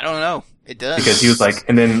question. I don't know. It does. Because he was like,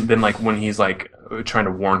 and then like when he's like trying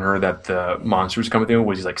to warn her that the monster's coming through,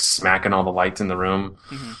 was he's like smacking all the lights in the room?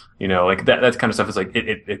 Mm-hmm. You know, like that kind of stuff is like,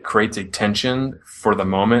 it creates a tension for the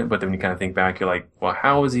moment, but then when you kind of think back, you're like, well,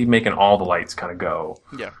 how is he making all the lights kind of go?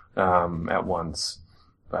 Yeah. At once?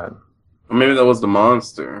 But. Maybe that was the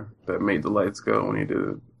monster that made the lights go when he did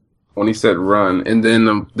it. When he said run, and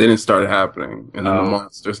then it started happening, and then the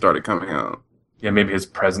monster started coming out. Yeah, maybe his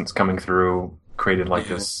presence coming through created like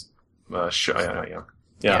this show.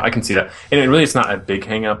 Yeah, I can see that. And it really, it's not a big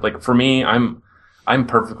hang up. Like for me, I'm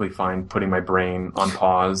perfectly fine putting my brain on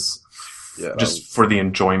pause, for the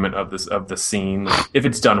enjoyment of the scene. If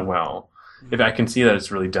it's done well, if I can see that it's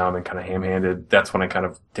really dumb and kind of ham-handed, that's when it kind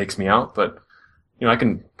of takes me out. But you know, I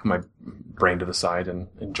can put my brain to the side and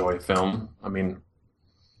enjoy a film. I mean,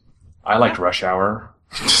 I liked Rush Hour.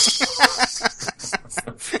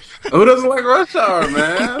 Who doesn't like Rush Hour,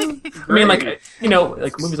 man? I mean, like, you know,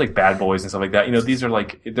 like movies like Bad Boys and stuff like that, you know, these are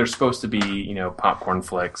like, they're supposed to be, you know, popcorn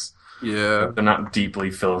flicks. Yeah. They're not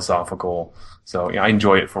deeply philosophical. So, yeah, I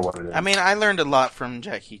enjoy it for what it is. I mean, I learned a lot from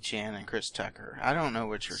Jackie Chan and Chris Tucker. I don't know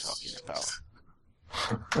what you're talking about.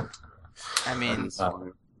 I mean,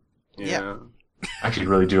 yeah. I actually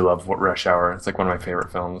really do love Rush Hour. It's like one of my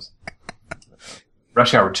favorite films.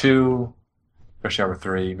 Rush Hour 2, Rush Hour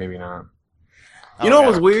 3, maybe not. You know what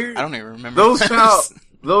was weird? I don't even remember.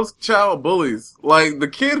 Those child bullies. Like, the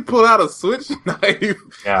kid pulled out a switch knife.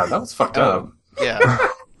 Yeah, that was fucked up. Yeah.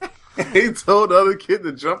 He told the other kid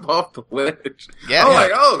to jump off the ledge. Yeah. I'm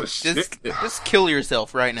like, oh, shit. Just kill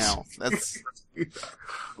yourself right now. That's...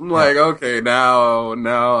 I'm like, okay, now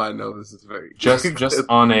I know this is very just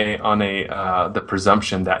on the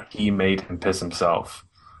presumption that he made him piss himself.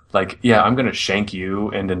 Like, yeah, I'm gonna shank you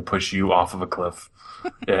and then push you off of a cliff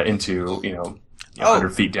into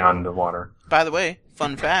 100 feet down into the water. By the way,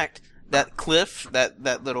 fun fact: that cliff,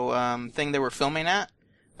 that little thing they were filming at,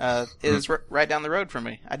 is right down the road from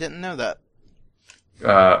me. I didn't know that.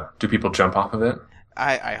 Do people jump off of it?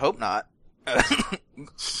 I hope not.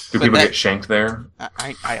 Do people get shanked there?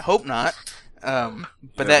 I hope not.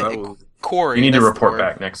 But Corey... You need to report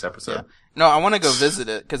back next episode. Yeah. No, I want to go visit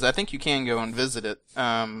it, because I think you can go and visit it.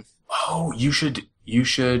 You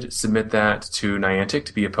should submit that to Niantic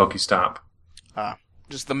to be a Pokestop.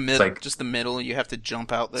 Just the middle, you have to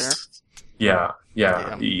jump out there. Yeah.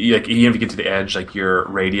 Like, even if you get to the edge, like your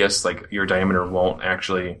radius, like your diameter won't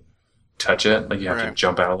actually touch it. Like you have to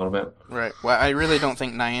jump out a little bit. Right. Well, I really don't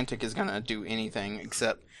think Niantic is gonna do anything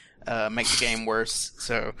except make the game worse.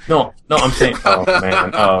 So no, I'm saying, oh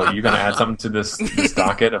man, you're gonna add something to this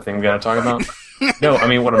docket of thing we gotta talk about? No, I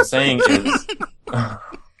mean what I'm saying is,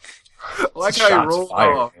 like how he rolled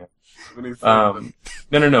off.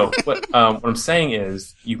 No. What I'm saying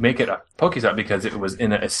is, you make it a Pokestop because it was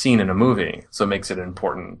in a scene in a movie, so it makes it an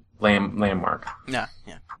important landmark. Yeah.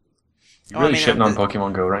 You really shitting on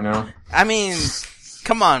Pokemon Go right now? I mean,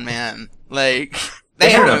 come on, man. Like, they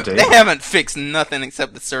haven't fixed nothing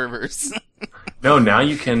except the servers. No, now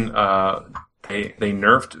you can, they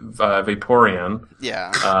nerfed Vaporeon.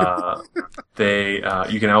 Yeah.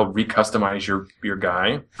 You can now recustomize your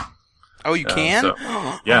guy. Oh, you can? Yeah.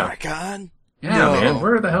 Oh my god. Yeah, man.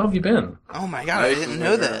 Where the hell have you been? Oh my god, I didn't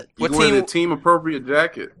know that. What team? The team appropriate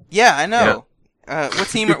jacket. Yeah, I know. Yeah.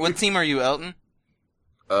 What team are you, Elton?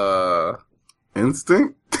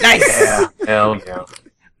 Instinct? Nice! Yeah, hell yeah.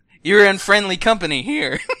 You're in friendly company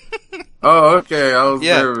here. Oh, okay. I was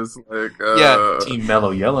nervous. Like, Team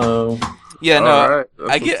Mellow Yellow. Yeah, no.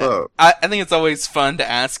 Right. I think it's always fun to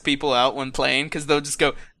ask people out when playing, because they'll just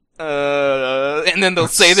go, and then they'll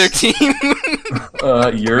say their team.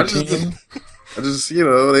 Your team? I just,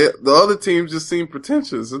 the other teams just seem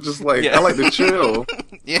pretentious. It's just like, I like to chill.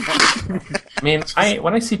 Yeah. I mean,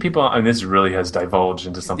 when I see people, and this really has divulged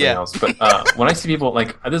into something else, but when I see people,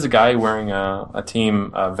 like, there's a guy wearing a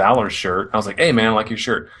Team Valor shirt, I was like, hey man, I like your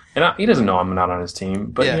shirt. And he doesn't know I'm not on his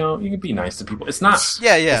team, but you can be nice to people. It's not,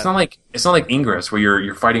 it's not like Ingress where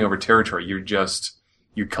you're fighting over territory. You're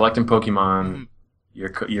collecting Pokemon,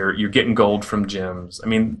 you're getting gold from gyms. I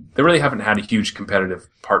mean, they really haven't had a huge competitive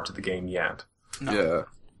part to the game yet. No. Yeah.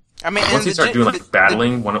 I mean, once you start doing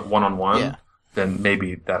battling one-on-one, then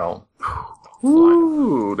maybe that'll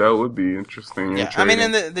Ooh, that would be interesting. Yeah, I mean,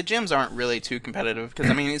 and the gyms aren't really too competitive, because,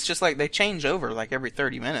 I mean, it's just like they change over like every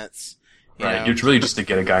 30 minutes. Right, it's really just to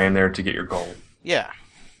get a guy in there to get your gold. Yeah.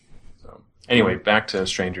 Anyway, back to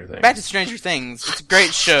Stranger Things. Back to Stranger Things. It's a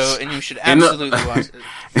great show, and you should absolutely watch it.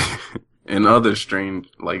 And other strange,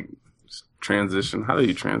 like, transition. How do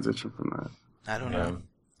you transition from that? I don't know.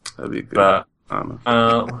 That'd be good. But, I don't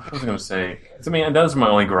know. what was I going to say? I mean, those are my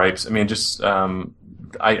only gripes. I mean, just,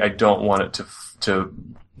 I don't want it to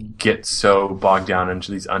get so bogged down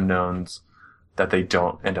into these unknowns that they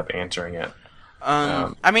don't end up answering it.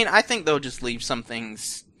 I mean, I think they'll just leave some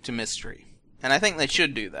things to mystery. And I think they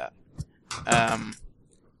should do that.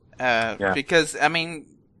 Because, I mean,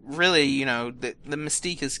 really, you know, the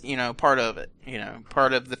mystique is, you know, part of it. You know,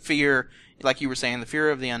 part of the fear, like you were saying, the fear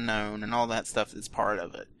of the unknown and all that stuff is part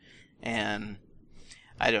of it. And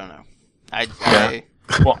I don't know. I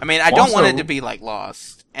mean, I don't want it to be like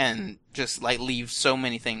Lost and just like leave so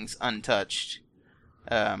many things untouched.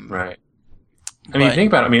 Right. I mean, think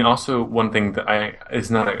about it. I mean, also one thing that is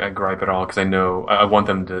not a gripe at all, because I know I want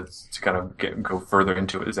them to kind of go further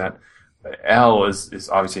into it, is that Elle is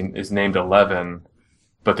obviously is named 11,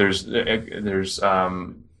 but there's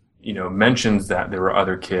you know, mentions that there were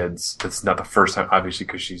other kids. That's not the first time, obviously,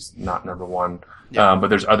 because she's not number one. Yeah. But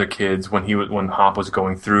there's other kids. When Hop was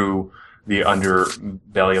going through the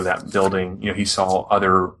underbelly of that building, you know, he saw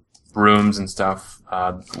other rooms and stuff,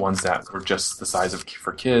 ones that were just the size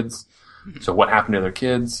for kids. So what happened to their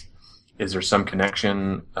kids? Is there some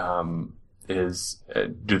connection? Do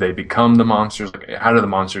they become the monsters? Like, how do the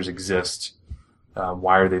monsters exist?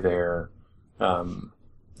 Why are they there?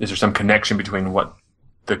 Is there some connection between what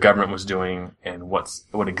the government was doing and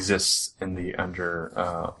what exists in the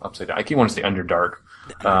upside down? I keep wanting to say underdark,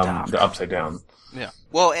 the upside down. Yeah.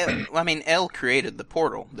 Well, I mean, Elle created the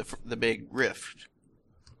portal, the big rift.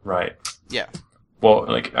 Right. Yeah. Well,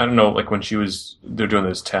 like, I don't know, like when they're doing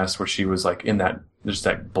those tests where she was like in that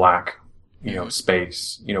black, you know,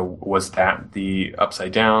 space, you know, was that the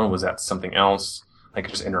upside down? Was that something else? Like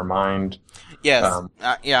just in her mind? Yes.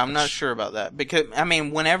 I'm not sure about that. Because, I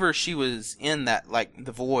mean, whenever she was in that, like,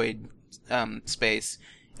 the void, space,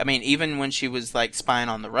 I mean, even when she was, like, spying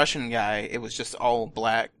on the Russian guy, it was just all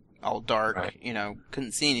black, all dark, right. You know,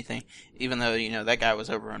 couldn't see anything, even though, you know, that guy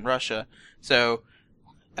was over in Russia. So,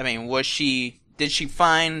 I mean, did she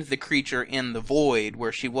find the creature in the void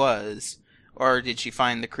where she was, or did she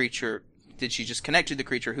just connect to the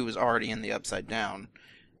creature who was already in the upside down?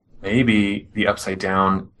 Maybe the upside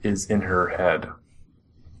down is in her head.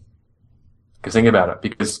 Because think about it,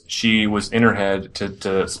 because she was in her head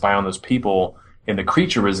to spy on those people, and the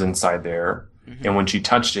creature was inside there, and when she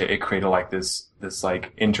touched it, it created like this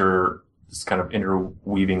kind of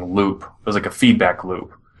interweaving loop. It was like a feedback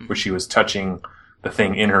loop, where she was touching the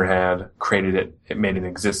thing in her head, created it made an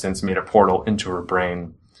existence, made a portal into her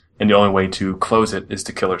brain, and the only way to close it is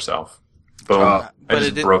to kill herself. Boom. I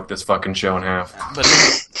just broke this fucking show in half.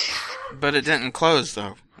 But it didn't close,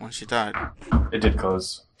 though, when she died. It did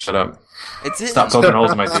close. Shut up. It didn't. Stop poking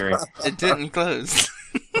holes in my theory. It didn't close.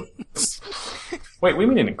 Wait, we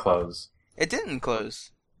mean it didn't close. It didn't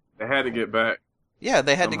close. They had to get back. Yeah,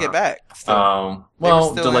 they had to get back.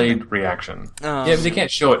 Delayed reaction. Yeah, but they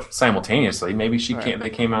can't show it simultaneously. Maybe they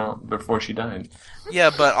came out before she died. Yeah,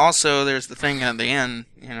 but also there's the thing at the end,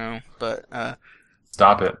 you know, but...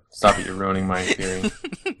 Stop it, you're ruining my theory.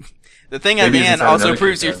 The thing at the end also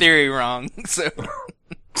proves your theory wrong, so...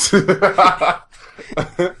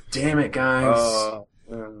 Damn it, guys.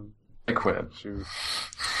 I quit. Shoot.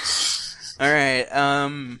 Alright,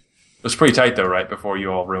 It was pretty tight, though, right? Before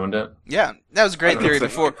you all ruined it. Yeah, that was a great theory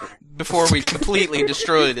before we completely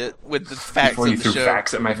destroyed it with the facts before of you the threw show.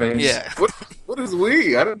 Facts at my face. Yeah. What is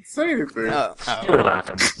we? I didn't say anything. Oh. You were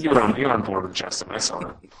laughing. You were on board with Justin. I saw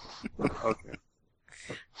it. Okay.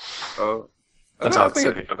 That's all I'd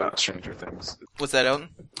say about Stranger Things. What's that, Elton?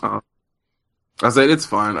 I said it's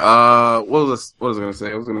fine. What was I going to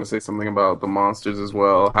say? I was going to say something about the monsters as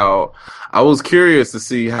well. How I was curious to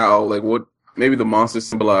see how, like, what maybe the monster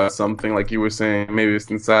symbolized something, like you were saying. Maybe it's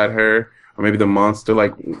inside her, or maybe the monster,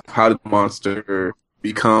 like, how did the monster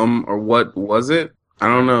become, or what was it? I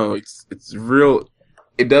don't know. It's real.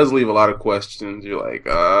 It does leave a lot of questions. You're like,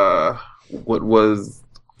 what was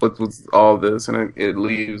all this? And it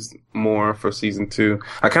leaves more for season 2.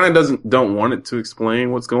 I kind of don't want it to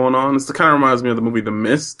explain what's going on. This kind of reminds me of the movie The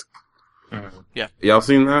Mist. Yeah. Y'all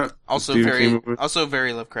seen that? Also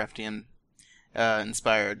very Lovecraftian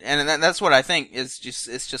inspired. And that's what I think it's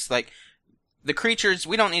just like the creatures,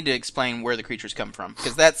 we don't need to explain where the creatures come from,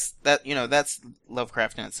 because that's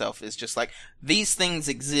Lovecraft in itself. Is just like, these things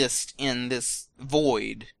exist in this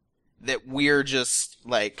void that we're just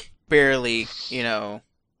like barely, you know,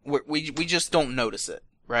 we just don't notice it,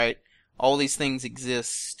 right? All these things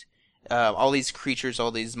exist, all these creatures, all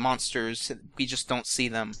these monsters, we just don't see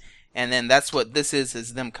them. and then that's what this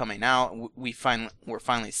is them coming out. We're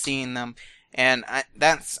finally seeing them, and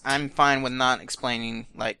I'm fine with not explaining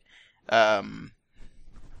like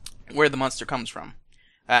where the monster comes from.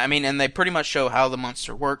 I mean, and they pretty much show how the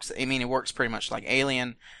monster works. I mean, it works pretty much like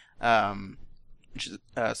Alien, which is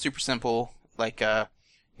super simple. Like,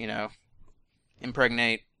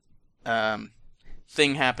 impregnate,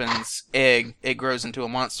 thing happens, egg grows into a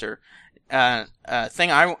monster.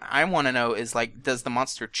 Thing I want to know is, like, does the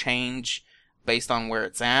monster change based on where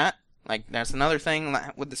it's at? Like, that's another thing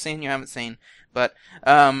with the scene you haven't seen. But,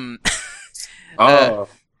 and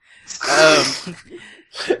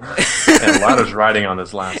Lada's riding on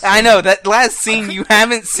this last scene. I know, that last scene you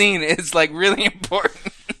haven't seen is, like, really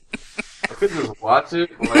important. I could just watch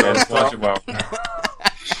it. Yeah, just watch it while...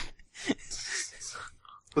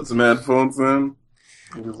 Put some headphones in.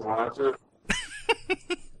 And just watch it.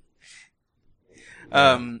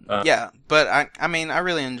 Yeah, but I mean, I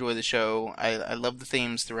really enjoy the show. I love the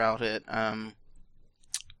themes throughout it.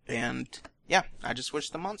 And yeah, I just wish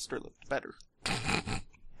the monster looked better.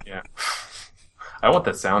 Yeah. I want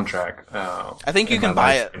that soundtrack. I think you can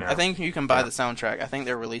buy it. I think you can buy the soundtrack. I think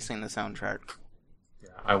they're releasing the soundtrack.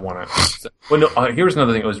 Yeah, I want it. Well, no, here's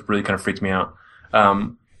another thing that was really kind of freaked me out.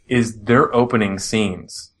 Is their opening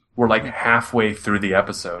scenes were like halfway through the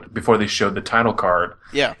episode before they showed the title card.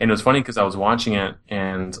 Yeah. And it was funny because I was watching it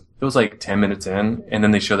and it was like 10 minutes in and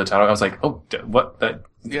then they showed the title. I was like, oh, what? That?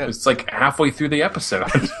 Yeah. It's like halfway through the episode. I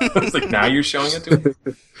was like, now you're showing it to me?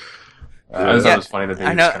 I thought it was funny that they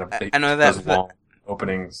I know that those long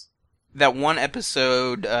openings. That one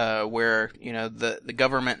episode where, the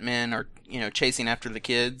government men are, chasing after the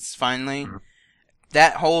kids finally. Mm-hmm.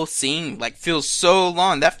 That whole scene, like, feels so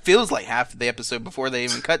long. That feels like half of the episode before they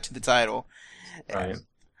even cut to the title. Right.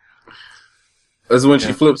 That's when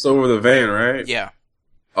she flips over the van, right? Yeah.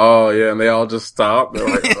 Oh, yeah, and they all just stop. They're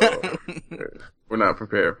like, oh, we're not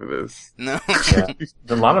prepared for this. No. Yeah. There's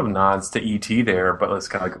a lot of nods to E.T. there, but it's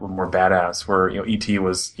kind of like a little more badass, where, E.T.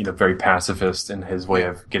 was, very pacifist in his way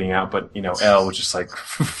of getting out, but, L was just like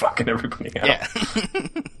fucking everybody out. Yeah.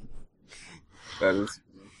 That is...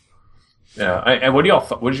 Yeah, and what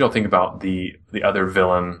did y'all think about the other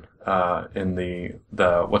villain in the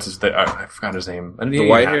what's his I forgot his name. The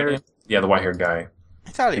white hair? Yeah, the white haired guy.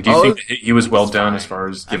 I thought do you think he was well done as far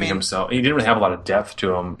as giving mean, himself? He didn't really have a lot of depth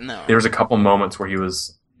to him. No. There was a couple moments where he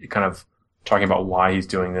was kind of talking about why he's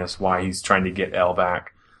doing this, why he's trying to get Elle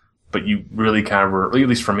back, but you really kind of were, at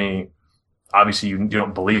least for me. Obviously, you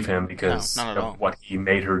don't believe him because of what he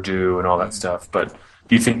made her do and all that stuff, but.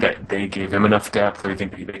 Do you think that they gave him enough depth, or do you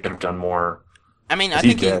think they could have done more? I mean, I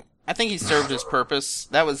think he served his purpose.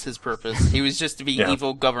 That was his purpose. He was just to be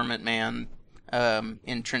evil government man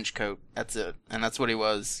in trench coat. That's it, and that's what he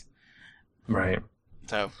was. Right.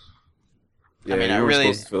 So. Yeah, I mean, you were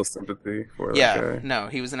supposed to feel sympathy for that guy. No,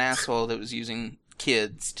 he was an asshole that was using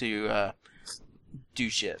kids to do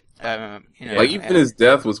shit. Even his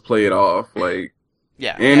death was played off, like.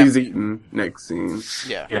 Yeah, and he's eating next scene.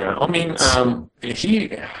 Yeah. Yeah, I mean, he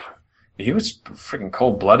was freaking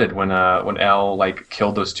cold blooded when Elle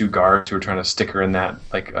killed those two guards who were trying to stick her in that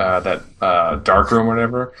dark room or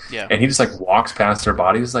whatever. Yeah. And he just walks past their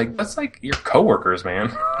bodies like that's like your coworkers,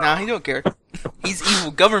 man. Nah, he don't care. He's evil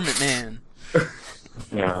government man.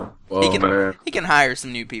 Yeah. Well, he can hire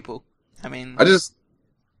some new people. I mean,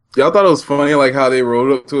 y'all thought it was funny how they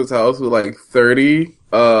rode up to his house with 30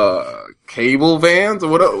 cable vans or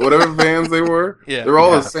whatever vans they were. Yeah. They're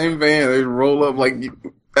all the same van. They roll up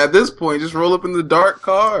at this point, just roll up in the dark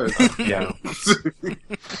cars. Yeah.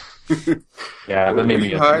 Yeah, that made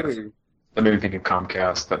me think of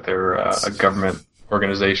Comcast, that they're a government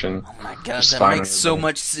organization. Oh my god, that makes so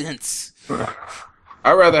much sense.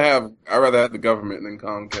 I'd rather have the government than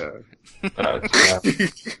Comcast. Yeah.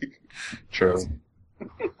 True.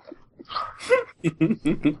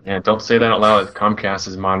 Yeah, don't say that out loud. Comcast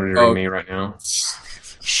is monitoring me right now.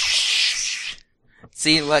 Shh.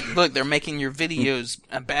 See, look, they're making your videos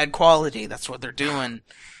bad quality. That's what they're doing.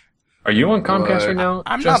 Are you on Comcast right now?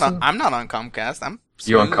 I'm not on Comcast. I'm smooth.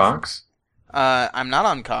 You on Cox? I'm not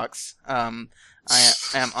on Cox. I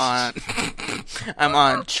am on. I'm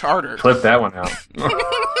on Charter. Clip that one out.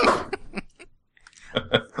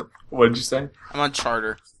 What did you say? I'm on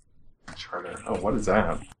Charter. Charter. Oh, what is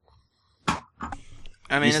that?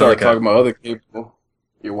 I mean, you start talking about other cable,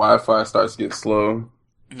 your Wi-Fi starts to get slow.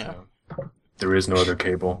 Yeah. There is no other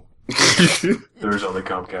cable. There is only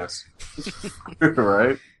Comcast.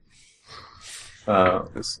 Right?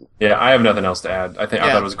 Yeah, I have nothing else to add. I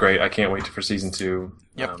thought it was great. I can't wait for season 2.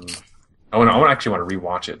 Yep. I actually want to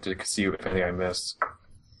rewatch it to see if anything I missed.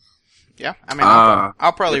 Yeah, I mean,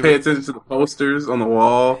 I'll probably pay attention to the posters on the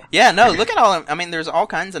wall. Yeah, no, look at all. I mean, there's all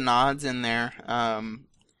kinds of nods in there.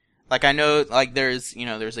 Like I know, like there's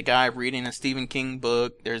a guy reading a Stephen King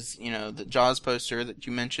book. There's the Jaws poster that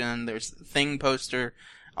you mentioned. There's the Thing poster.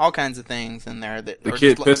 All kinds of things in there that the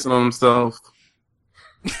kid pissing on himself.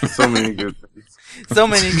 So many good things. So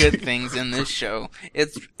many good things in this show.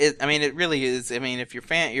 I mean, it really is. I mean, if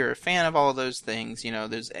you're a fan of all those things,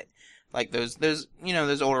 there's like those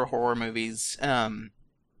older horror movies.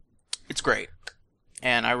 It's great,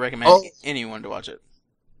 and I recommend anyone to watch it.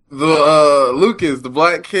 The Lucas, the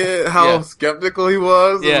black kid, how skeptical he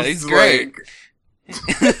was. Yeah, he's great.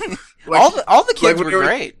 All the kids were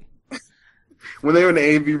great. When they were in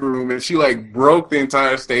the AV room and she broke the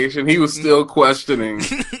entire station, he was still questioning.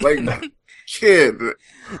 Kid,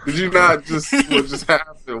 did you not what just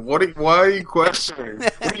happened? Why are you questioning?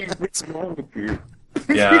 What's wrong with you?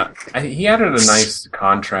 Yeah, he added a nice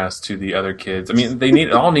contrast to the other kids. I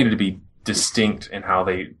mean, all needed to be distinct in how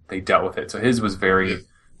they dealt with it. So his was very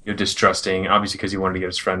distrusting, obviously because he wanted to get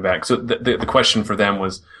his friend back. So the question for them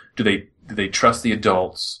was, do they trust the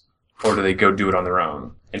adults or do they go do it on their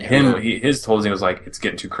own? And his whole thing was it's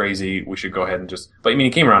getting too crazy. We should go ahead and just. But I mean,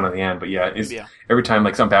 he came around in the end. But every time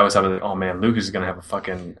something bad was happening, oh man, Lucas is gonna have a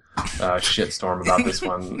fucking shitstorm about this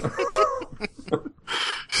one.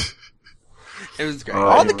 It was great.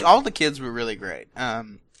 All the kids were really great.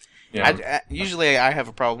 Usually I have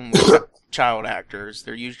a problem with child actors.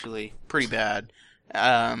 They're usually pretty bad.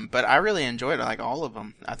 But I really enjoyed all of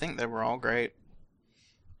them. I think they were all great.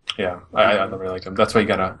 Yeah, I really liked them. That's why you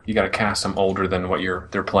gotta cast them older than what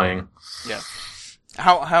they're playing. Yeah.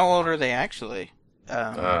 How old are they actually?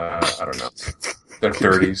 I don't know. They're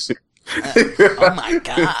 30s. Oh my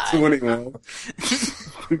god. 21.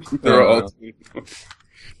 They're all 21.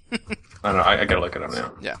 I don't know. I gotta look it up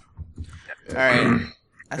now. Yeah. All right.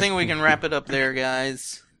 I think we can wrap it up there,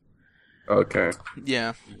 guys. Okay.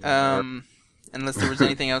 Yeah. Unless there was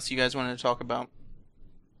anything else you guys wanted to talk about.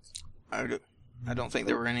 I don't think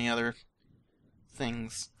there were any other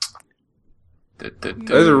things.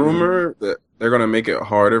 There's a rumor that they're going to make it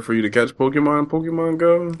harder for you to catch Pokemon in Pokemon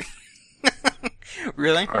Go.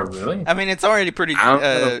 Really? Oh, really? I mean, it's already pretty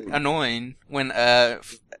annoying when a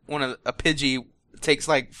Pidgey takes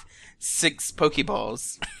 6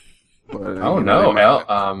 Pokeballs. Oh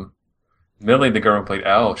no, Millie, the girl who played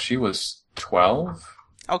Elle, she was 12.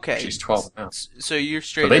 Okay. She's 12 now. So you're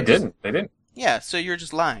straight. So they didn't. Yeah. So you're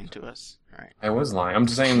just lying to us. Right. I was lying. I'm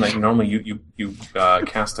just saying, normally you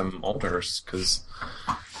cast them older because,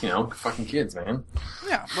 fucking kids, man.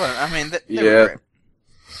 Yeah, but I mean, they were great.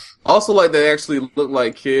 Also, they actually look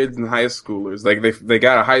like kids and high schoolers. They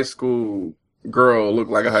got a high school girl look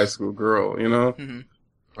like a high school girl, Mm-hmm.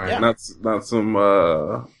 Right. Yeah. Not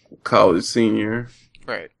some college senior.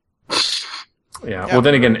 Right. Yeah. Well,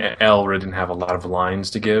 then again, Elle didn't have a lot of lines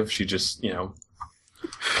to give. She just, Well,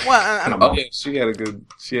 I she had a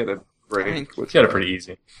break. I mean, she had it pretty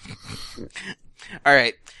easy. All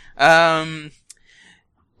right.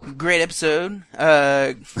 Great episode.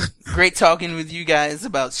 Great talking with you guys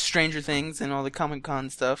about Stranger Things and all the Comic-Con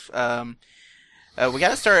stuff. We got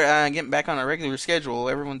to start getting back on our regular schedule.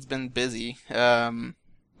 Everyone's been busy. So,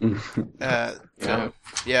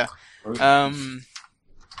 yeah.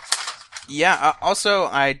 Also,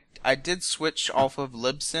 I did switch off of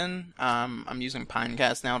Libsyn. I'm using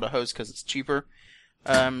Pinecast now to host because it's cheaper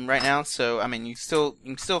right now. So, I mean, you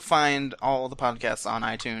can still find all the podcasts on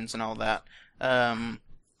iTunes and all that.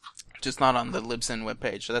 Just not on the Libsyn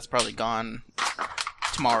webpage. So that's probably gone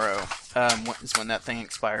tomorrow. Is when that thing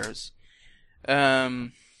expires. What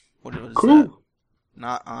was that?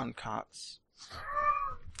 Not on Cox.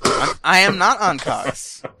 I am not on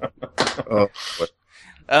Cox.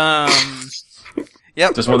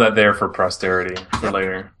 Yep. Just want that there for posterity for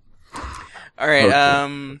later. All right.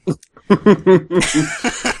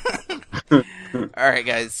 All right,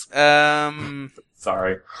 guys.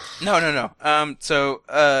 Sorry. No. So,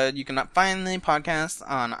 you can find the podcast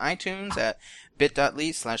on iTunes at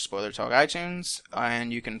bit.ly/SpoilerTalkITunes,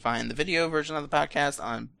 and you can find the video version of the podcast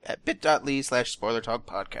at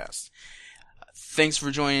bit.ly/SpoilerTalkPodcast. Thanks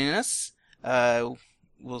for joining us.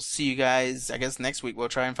 We'll see you guys, I guess, next week. We'll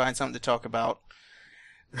try and find something to talk about.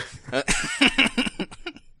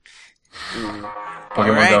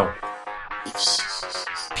 Pokemon Go.